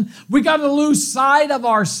 Amen. We got to lose sight of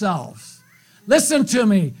ourselves. Listen to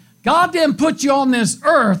me. God didn't put you on this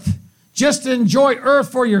earth just to enjoy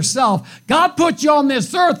earth for yourself. God put you on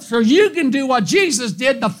this earth so you can do what Jesus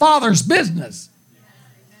did, the Father's business.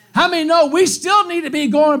 How many know we still need to be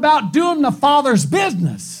going about doing the Father's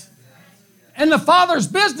business? And the Father's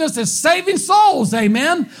business is saving souls,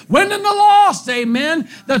 amen. Winning the lost, amen.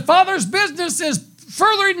 The Father's business is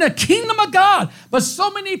furthering the kingdom of God. But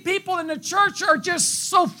so many people in the church are just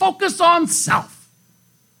so focused on self.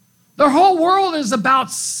 Their whole world is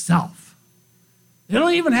about self. They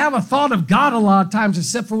don't even have a thought of God a lot of times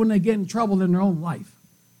except for when they get in trouble in their own life.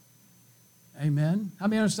 Amen. How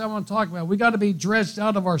many understand what I'm talking about? We got to be dredged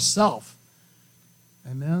out of ourself.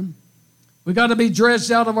 Amen. We got to be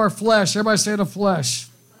dredged out of our flesh. Everybody say the flesh.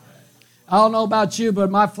 I don't know about you,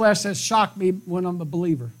 but my flesh has shocked me when I'm a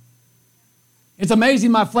believer. It's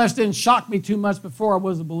amazing my flesh didn't shock me too much before I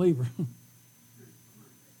was a believer.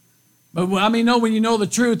 But I mean, when you know the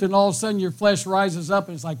truth and all of a sudden your flesh rises up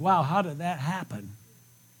and it's like, wow, how did that happen?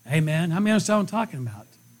 Amen. How many understand what I'm talking about?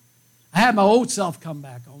 I had my old self come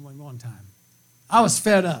back on one time. I was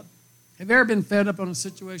fed up. Have you ever been fed up on a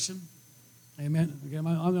situation? Amen. Okay, I'm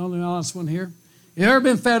the only honest one here. You ever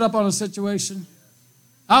been fed up on a situation?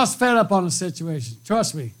 I was fed up on a situation.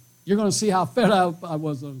 Trust me. You're going to see how fed up I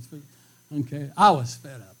was on it. Okay, I was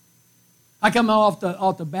fed up. I come off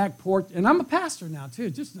the back porch, and I'm a pastor now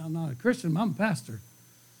too. I'm not a Christian, I'm a pastor.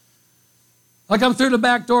 I come through the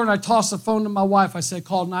back door, and I toss the phone to my wife. I said,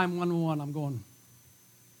 call 911.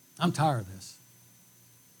 I'm tired of this.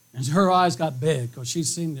 And her eyes got big because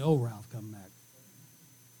she's seen the old Ralph come back.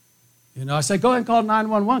 You know, I said, go ahead and call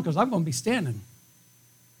 911 because I'm going to be standing.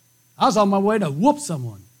 I was on my way to whoop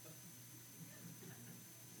someone.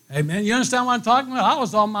 Amen. You understand what I'm talking about? I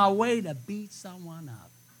was on my way to beat someone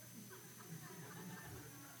up.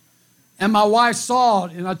 And my wife saw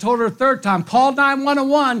it, and I told her a third time, call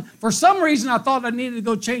 911. For some reason, I thought I needed to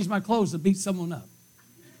go change my clothes to beat someone up.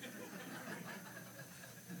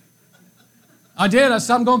 I did. I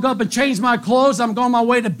said, I'm going to go up and change my clothes. I'm going my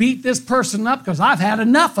way to beat this person up because I've had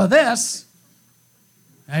enough of this.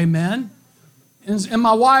 Amen. And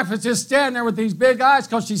my wife is just standing there with these big eyes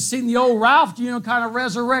because she's seen the old Ralph, kind of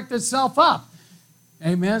resurrect itself up.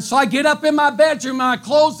 Amen. So I get up in my bedroom and I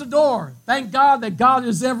close the door. Thank God that God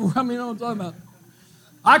is everywhere. I mean, you know what I'm talking about.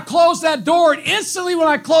 I closed that door, and instantly when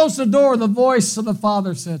I closed the door, the voice of the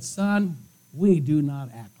Father said, son, we do not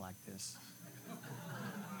act like this.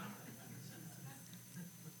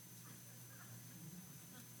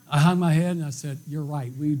 I hung my head and I said, you're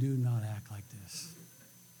right, we do not act like this.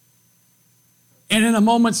 And in a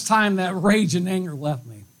moment's time, that rage and anger left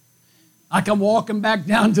me. I come walking back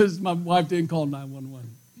down to, my wife didn't call 911.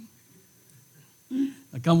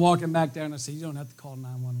 I come walking back down and I said, you don't have to call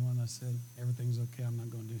 911. I said, everything's okay, I'm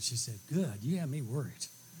not going to do it. She said, good, you had me worried.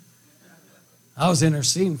 I was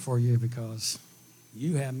interceding for you because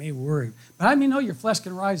you had me worried. But how many know your flesh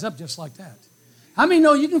can rise up just like that? How many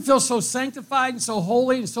know you can feel so sanctified and so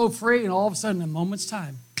holy and so free, and all of a sudden in a moment's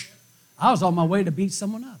time, I was on my way to beat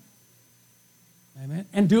someone up. Amen.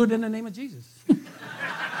 And do it in the name of Jesus.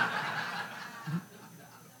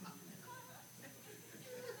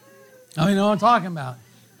 Now you know what I'm talking about.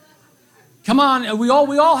 Come on, we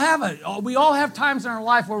all have it. We all have times in our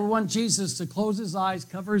life where we want Jesus to close his eyes,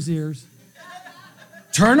 cover his ears,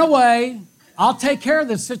 turn away. I'll take care of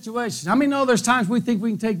this situation. How many know there's times we think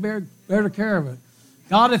we can take better care of it?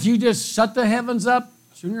 God, if you just shut the heavens up,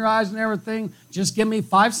 shut your eyes and everything, just give me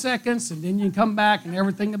 5 seconds, and then you can come back and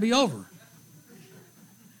everything will be over.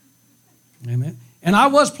 Amen. And I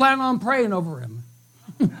was planning on praying over him.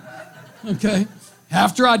 Okay?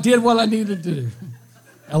 After I did what I needed to do.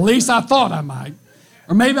 At least I thought I might.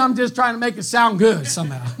 Or maybe I'm just trying to make it sound good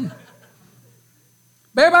somehow.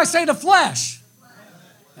 But everybody say the flesh.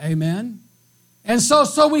 Amen. And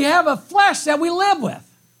so we have a flesh that we live with.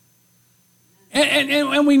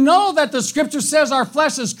 And we know that the scripture says our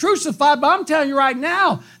flesh is crucified, but I'm telling you right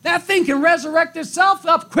now, that thing can resurrect itself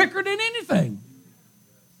up quicker than anything.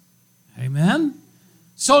 Amen.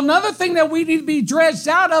 So another thing that we need to be dredged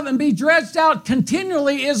out of and be dredged out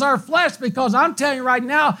continually is our flesh, because I'm telling you right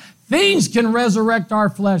now, things can resurrect our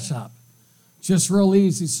flesh up. Just real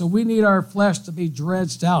easy. So we need our flesh to be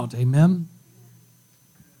dredged out. Amen.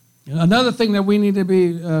 And another thing that we need to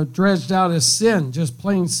be dredged out is sin, just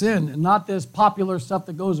plain sin, and not this popular stuff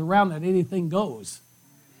that goes around that anything goes.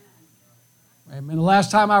 Amen. The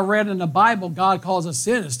last time I read in the Bible, God calls a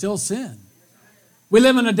sin, it's still sin. We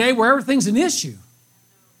live in a day where everything's an issue.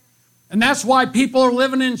 And that's why people are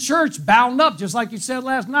living in church bound up, just like you said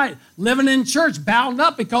last night, living in church bound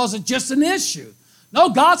up because it's just an issue. No,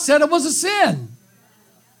 God said it was a sin.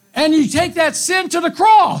 And you take that sin to the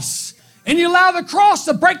cross, and you allow the cross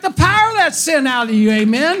to break the power of that sin out of you,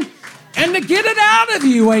 amen, and to get it out of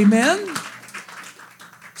you, amen.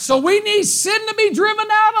 So we need sin to be driven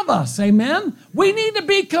out of us, amen. We need to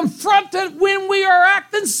be confronted when we are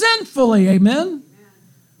acting sinfully, amen,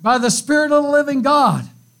 by the Spirit of the living God.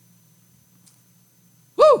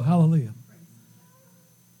 Woo, hallelujah.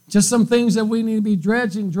 Just some things that we need to be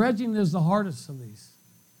dredging. Dredging is the hardest of these.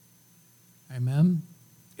 Amen.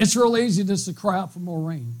 It's real easy just to cry out for more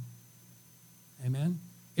rain. Amen.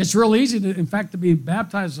 It's real easy, in fact, to be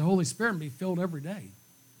baptized in the Holy Spirit and be filled every day.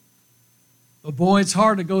 But boy, it's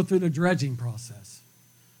hard to go through the dredging process.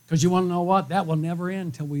 Because you want to know what? That will never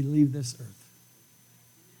end until we leave this earth.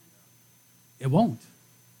 It won't.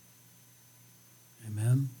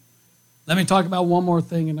 Amen. Let me talk about one more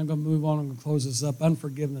thing, and I'm going to move on. I'm going to close this up.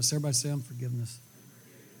 Unforgiveness. Everybody say unforgiveness.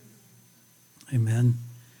 Amen.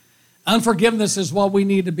 Unforgiveness is what we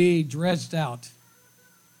need to be dredged out.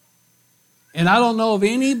 And I don't know of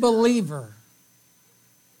any believer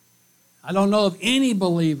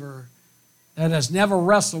that has never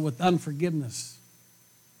wrestled with unforgiveness.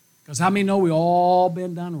 Because how many know we've all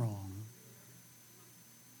been done wrong?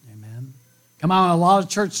 Amen. Come on, a lot of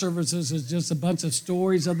church services is just a bunch of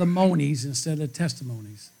stories of the monies instead of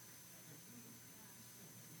testimonies.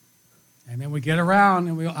 Amen. We get around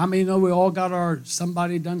and how many know we all got our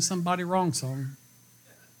somebody done somebody wrong song?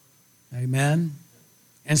 Amen.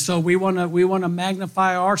 And so we want to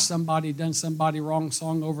magnify our somebody done somebody wrong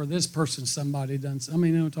song over this person somebody done. I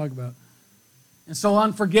mean, you know what I'm talking about. And so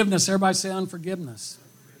unforgiveness, everybody say unforgiveness.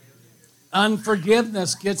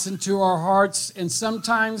 Unforgiveness gets into our hearts, and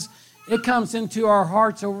sometimes it comes into our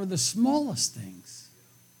hearts over the smallest things.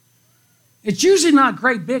 It's usually not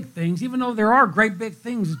great big things, even though there are great big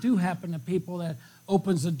things that do happen to people that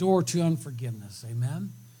opens the door to unforgiveness.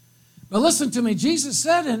 Amen. But listen to me. Jesus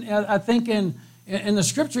said, I think in the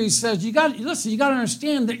scripture, he says, you got to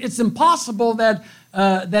understand that it's impossible that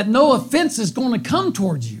no offense is going to come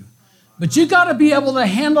towards you. But you got to be able to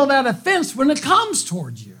handle that offense when it comes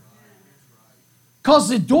towards you. Because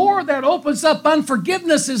the door that opens up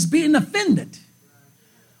unforgiveness is being offended.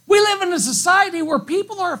 We live in a society where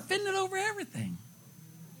people are offended over everything.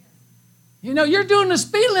 You know, you're doing the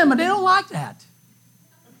speed limit. They don't like that.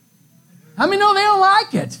 How many know they don't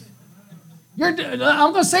like it? I'm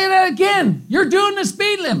going to say that again. You're doing the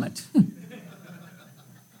speed limit.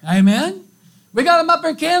 Amen. We got them up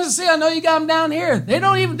in Kansas City. I know you got them down here. They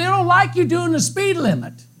don't like you doing the speed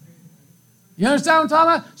limit. You understand what I'm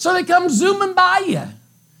talking about? So they come zooming by you.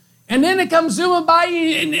 And then they come zooming by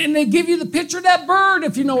you and they give you the picture of that bird,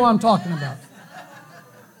 if you know what I'm talking about.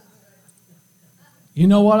 You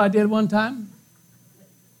know what I did one time?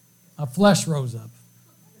 My flesh rose up.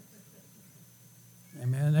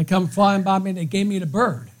 Amen. They come flying by me and they gave me the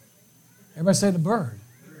bird. Everybody say the bird.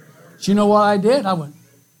 But you know what I did? I went.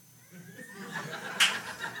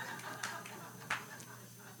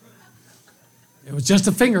 It was just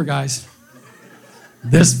a finger, guys.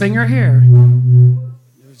 This finger here.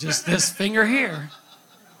 It was just this finger here.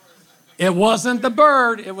 It wasn't the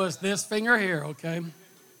bird. It was this finger here, okay?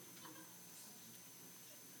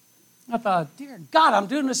 I thought, dear God, I'm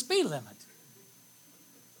doing the speed limit.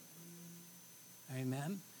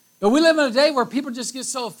 Amen. But we live in a day where people just get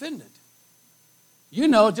so offended. You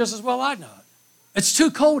know it just as well I know it. It's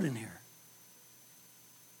too cold in here.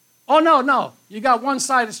 Oh, no. You got one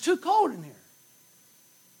side, it's too cold in here.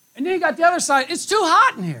 And then you got the other side, it's too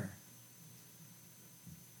hot in here.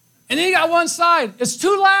 And then you got one side, it's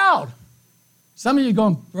too loud. Some of you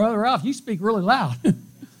going, Brother Ralph, you speak really loud.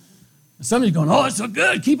 Some of you going, oh, it's so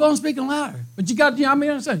good. Keep on speaking louder. But you got, you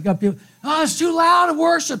got people, oh, it's too loud to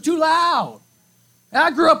worship, too loud. And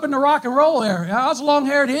I grew up in the rock and roll area. I was a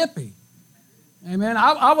long-haired hippie. Amen.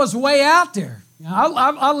 I was way out there.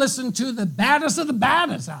 I listened to the baddest of the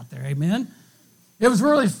baddest out there. Amen. It was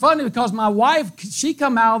really funny because my wife, she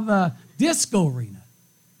come out of the disco arena.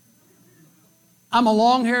 I'm a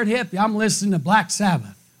long-haired hippie. I'm listening to Black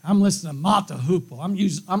Sabbath. I'm listening to Mata Hoople.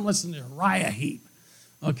 I'm listening to Uriah Heep.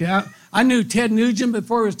 Okay, I knew Ted Nugent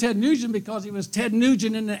before he was Ted Nugent because he was Ted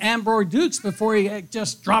Nugent in the Amber Dukes before he had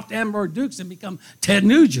just dropped Amber Dukes and become Ted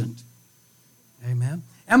Nugent. Amen.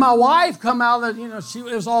 And my wife come out of, it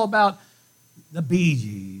was all about the Bee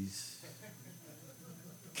Gees.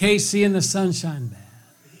 Casey and the Sunshine Band.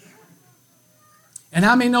 And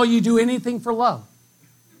how many know you do anything for love?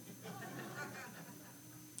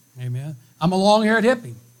 Amen. I'm a long-haired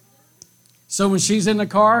hippie. So when she's in the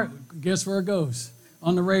car, guess where it goes?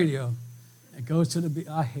 On the radio. It goes to the...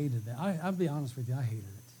 I hated that. I'll be honest with you, I hated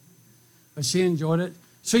it. But she enjoyed it.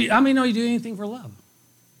 So how many know you do anything for love?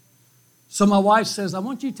 So my wife says, I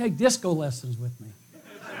want you to take disco lessons with me.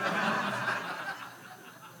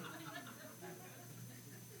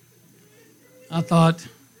 I thought,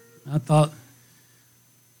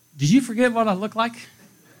 did you forget what I look like?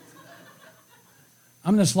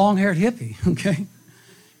 I'm this long-haired hippie, okay?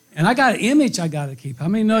 And I got an image I got to keep. How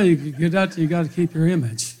many know you got to keep your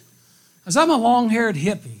image? Because I'm a long-haired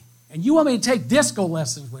hippie, and you want me to take disco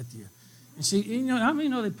lessons with you. And she, how many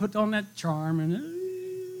know they put on that charm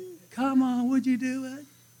and, come on, would you do it?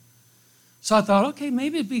 So I thought, okay,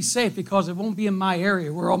 maybe it'd be safe because it won't be in my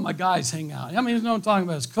area where all my guys hang out. I mean, you know what I'm talking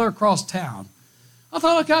about. It's clear across town. I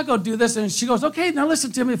thought, okay, I'll go do this. And she goes, okay, now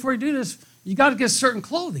listen to me. Before you do this, you got to get certain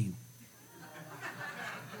clothing.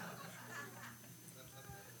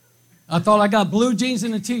 I thought I got blue jeans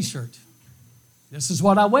and a T-shirt. This is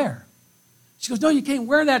what I wear. She goes, no, you can't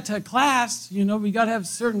wear that to class. We got to have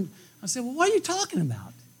certain. I said, well, what are you talking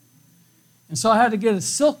about? And so I had to get a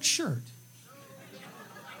silk shirt.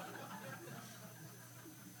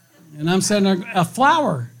 And I'm saying a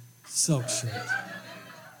flower silk shirt.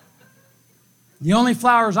 The only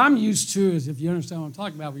flowers I'm used to is, if you understand what I'm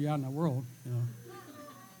talking about, when you're out in the world.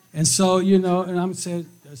 And so, and I'm saying,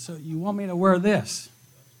 so you want me to wear this?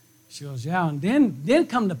 She goes, yeah, and then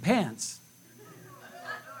come the pants.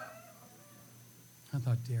 I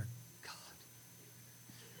thought, dear God.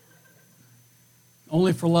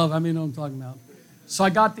 Only for love, I mean, know what I'm talking about. So I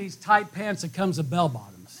got these tight pants that comes with bell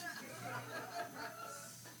bottoms.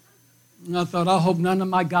 And I thought, I hope none of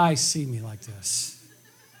my guys see me like this.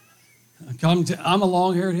 I'm a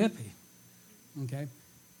long-haired hippie. Okay?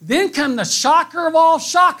 Then come the shocker of all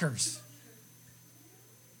shockers.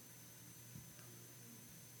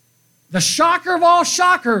 The shocker of all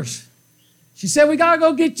shockers. She said, we got to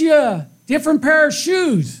go get you a different pair of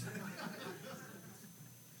shoes.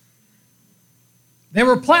 They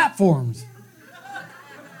were platforms.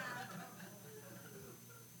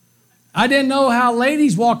 I didn't know how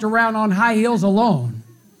ladies walked around on high heels alone.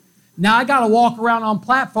 Now I got to walk around on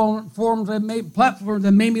platforms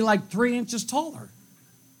that made me like 3 inches taller.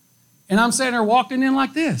 And I'm sitting there walking in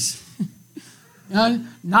like this.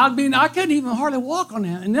 I couldn't even hardly walk on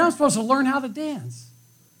that. And then I'm supposed to learn how to dance.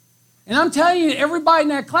 And I'm telling you, everybody in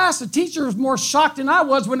that class, the teacher was more shocked than I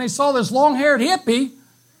was when they saw this long-haired hippie.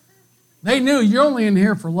 They knew, you're only in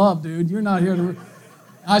here for love, dude. You're not here to...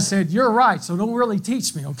 I said, you're right, so don't really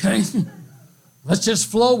teach me, okay? Let's just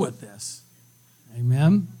flow with this.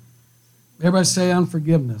 Amen. Everybody say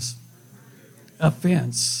unforgiveness.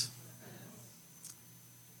 Offense.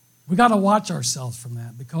 We got to watch ourselves from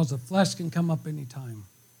that because the flesh can come up anytime.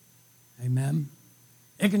 Amen.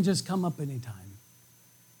 It can just come up anytime.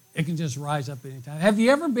 It can just rise up anytime. Have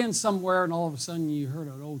you ever been somewhere and all of a sudden you heard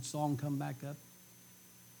an old song come back up?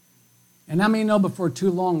 And I mean, before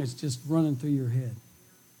too long it's just running through your head.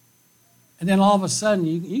 And then all of a sudden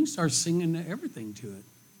you can start singing everything to it.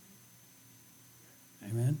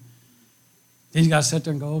 Amen. Then you got to sit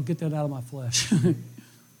there and go, oh, get that out of my flesh.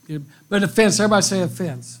 But offense, everybody say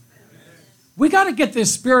offense. We got to get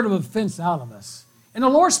this spirit of offense out of us. And the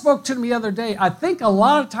Lord spoke to me the other day. I think a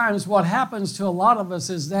lot of times what happens to a lot of us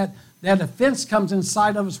is that offense comes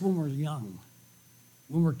inside of us when we're young,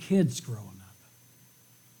 when we're kids growing up.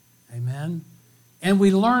 Amen? And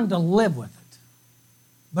we learn to live with it.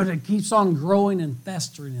 But it keeps on growing and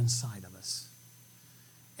festering inside of us.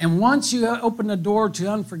 And once you open the door to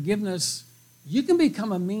unforgiveness, you can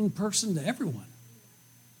become a mean person to everyone.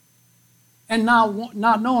 And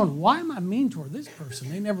not knowing, why am I mean toward this person?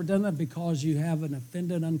 They never done that because you have an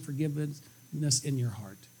offended unforgiveness in your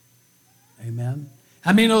heart. Amen.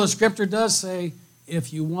 I mean, the scripture does say,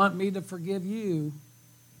 if you want me to forgive you,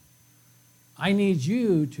 I need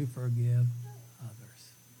you to forgive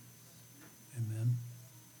others. Amen.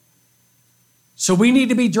 So we need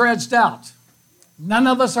to be dredged out. None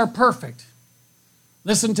of us are perfect.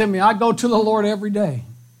 Listen to me, I go to the Lord every day.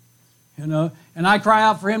 And I cry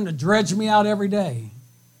out for him to dredge me out every day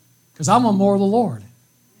because I want more of the Lord.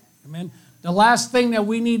 Amen. The last thing that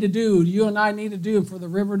we need to do, you and I need to do for the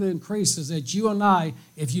river to increase is that you and I,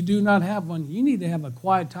 if you do not have one, you need to have a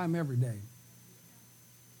quiet time every day.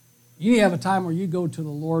 You need to have a time where you go to the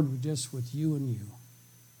Lord just with you and you.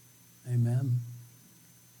 Amen.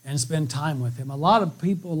 And spend time with him. A lot of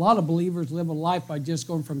people, a lot of believers live a life by just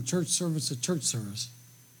going from church service to church service.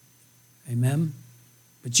 Amen.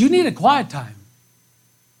 But you need a quiet time.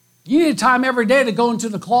 You need a time every day to go into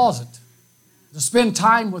the closet, to spend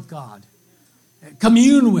time with God,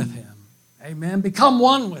 commune with him. Amen. Become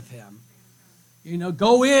one with him.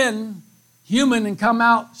 Go in human and come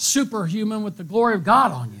out superhuman with the glory of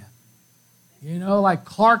God on you. Like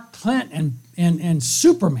Clark Kent and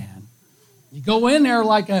Superman. You go in there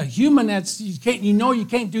like a human you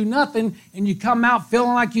can't do nothing, and you come out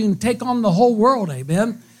feeling like you can take on the whole world.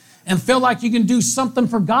 Amen. And feel like you can do something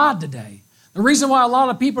for God today. The reason why a lot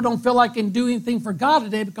of people don't feel like they can do anything for God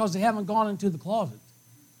today because they haven't gone into the closet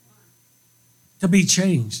to be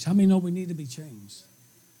changed. How many know we need to be changed?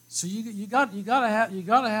 So you got to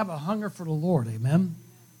have a hunger for the Lord. Amen.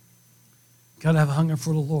 Got to have a hunger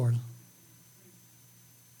for the Lord.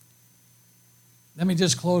 Let me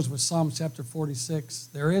just close with Psalm chapter 46.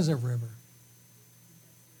 There is a river.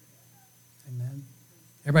 Amen.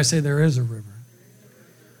 Everybody say there is a river.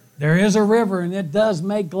 There is a river, and it does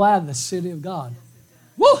make glad the city of God.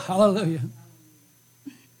 Woo, hallelujah.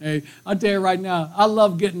 Hey, I'll tell you right now, I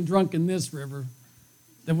love getting drunk in this river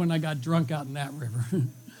than when I got drunk out in that river.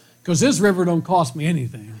 Because this river don't cost me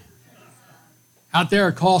anything. Out there,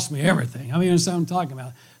 it costs me everything. I mean, that's what I'm talking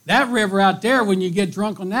about. That river out there, when you get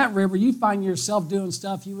drunk on that river, you find yourself doing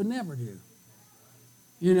stuff you would never do.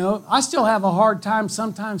 I still have a hard time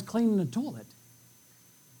sometimes cleaning the toilet.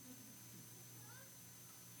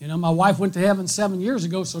 My wife went to heaven 7 years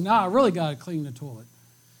ago, so now I really got to clean the toilet.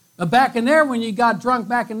 But back in there, when you got drunk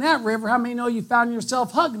back in that river, how many know you found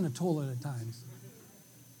yourself hugging the toilet at times?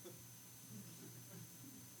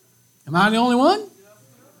 Am I the only one?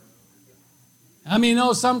 How many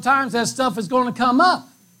know sometimes that stuff is going to come up?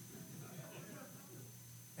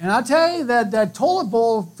 And I tell you that toilet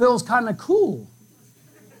bowl feels kind of cool.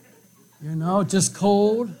 Just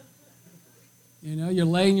cold. You're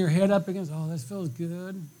laying your head up against, oh, this feels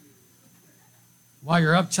good. While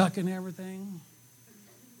you're up chucking everything.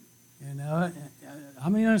 I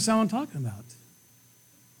mean, understand what I'm talking about.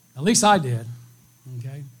 At least I did.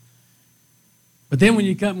 Okay? But then when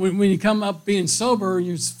you come up being sober and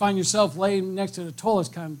you find yourself laying next to the toilet, it's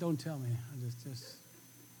kind of, don't tell me.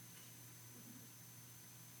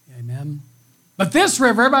 Amen. But this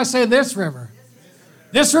river, everybody say this river.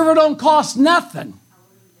 This river don't cost nothing.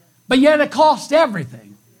 But yet it costs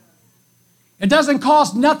everything. It doesn't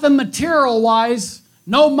cost nothing material-wise,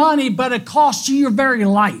 no money, but it costs you your very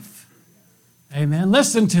life. Amen.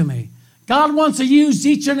 Listen to me. God wants to use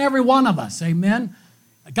each and every one of us. Amen.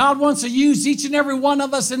 God wants to use each and every one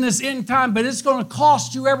of us in this end time, but it's going to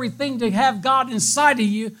cost you everything to have God inside of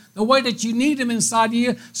you the way that you need him inside of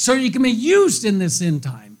you so you can be used in this end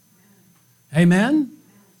time. Amen.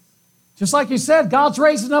 Just like you said, God's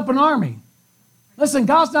raising up an army. Listen,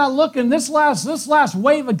 God's not looking. This last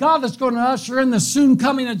wave of God that's going to usher in the soon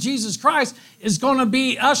coming of Jesus Christ is going to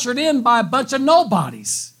be ushered in by a bunch of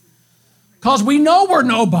nobodies. Because we know we're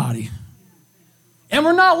nobody. And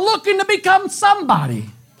we're not looking to become somebody.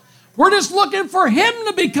 We're just looking for Him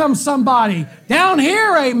to become somebody. Down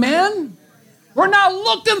here, amen. We're not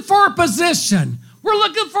looking for a position. We're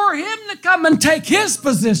looking for Him to come and take His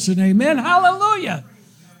position, amen. Hallelujah.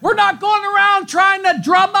 We're not going around trying to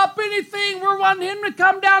drum up anything. We're wanting Him to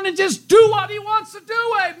come down and just do what He wants to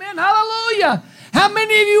do. Amen. Hallelujah. How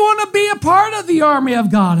many of you want to be a part of the army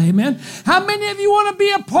of God? Amen. How many of you want to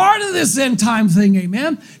be a part of this end time thing?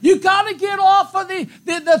 Amen. You got to get off of the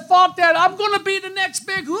thought that I'm going to be the next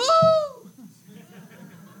big woo.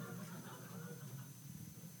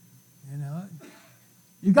 You know,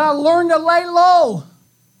 you got to learn to lay low.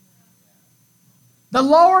 The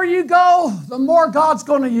lower you go, the more God's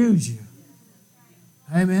going to use you.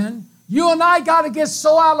 Amen. You and I got to get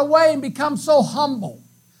so out of the way and become so humble.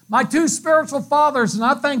 My two spiritual fathers, and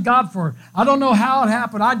I thank God for it. I don't know how it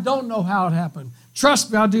happened. I don't know how it happened.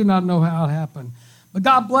 Trust me, I do not know how it happened. But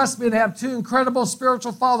God blessed me to have two incredible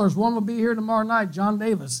spiritual fathers. One will be here tomorrow night, John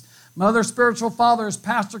Davis. My other spiritual father is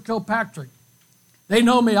Pastor Kilpatrick. They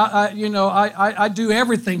know me. I do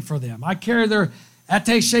everything for them. I carry their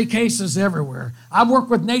attaché cases everywhere. I work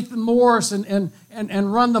with Nathan Morris and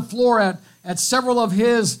run the floor at several of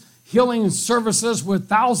his healing services with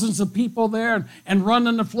thousands of people there and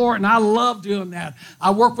running the floor, and I love doing that.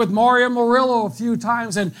 I work with Mario Murillo a few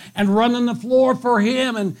times and running the floor for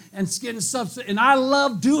him and getting stuff, and I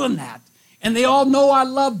love doing that. And they all know I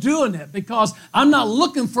love doing it because I'm not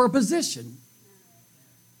looking for a position,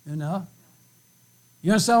 you know.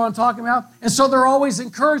 You understand what I'm talking about? And so they're always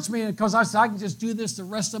encouraged me because I said, I can just do this the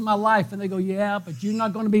rest of my life. And they go, yeah, but you're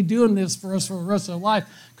not going to be doing this for us for the rest of our life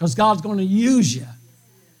because God's going to use you.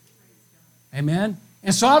 Amen?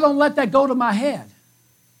 And so I don't let that go to my head.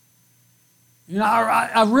 You know,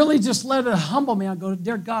 I really just let it humble me. I go,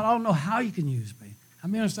 dear God, I don't know how you can use me. How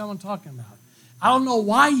many understand what I'm talking about? I don't know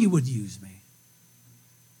why you would use me.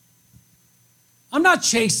 I'm not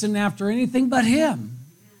chasing after anything but Him.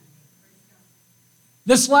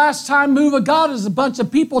 This last time move of God is a bunch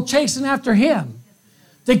of people chasing after Him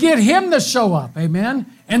to get Him to show up, amen?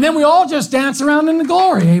 And then we all just dance around in the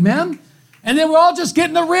glory, amen? And then we all just get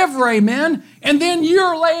in the river, amen? And then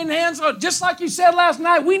you're laying hands on, just like you said last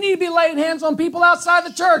night, we need to be laying hands on people outside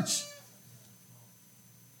the church.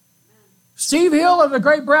 Steve Hill of the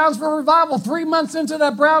Great Brownsville Revival, 3 months into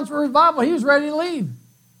that Brownsville Revival, he was ready to leave.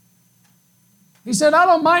 He said, I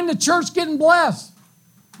don't mind the church getting blessed.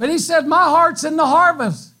 But he said, my heart's in the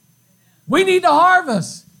harvest. We need to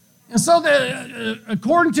harvest. And so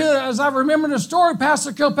according to, as I remember the story,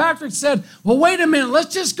 Pastor Kilpatrick said, well, wait a minute,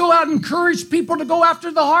 let's just go out and encourage people to go after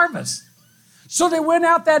the harvest. So they went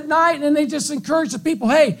out that night and they just encouraged the people,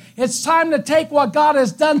 hey, it's time to take what God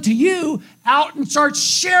has done to you out and start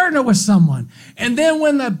sharing it with someone. And then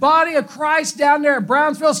when the body of Christ down there at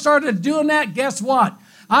Brownsville started doing that, guess what?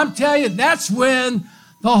 I'm telling you, that's when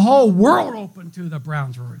the whole world opened to the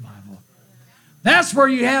Brownsville Revival. That's where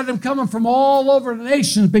you had them coming from all over the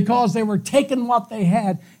nations because they were taking what they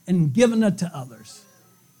had and giving it to others.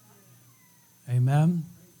 Amen.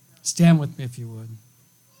 Stand with me if you would.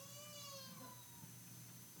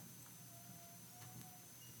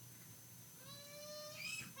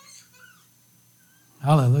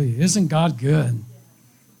 Hallelujah. Isn't God good?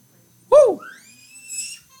 Woo!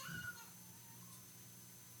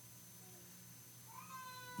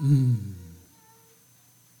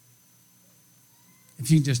 If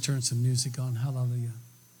you can just turn some music on, hallelujah.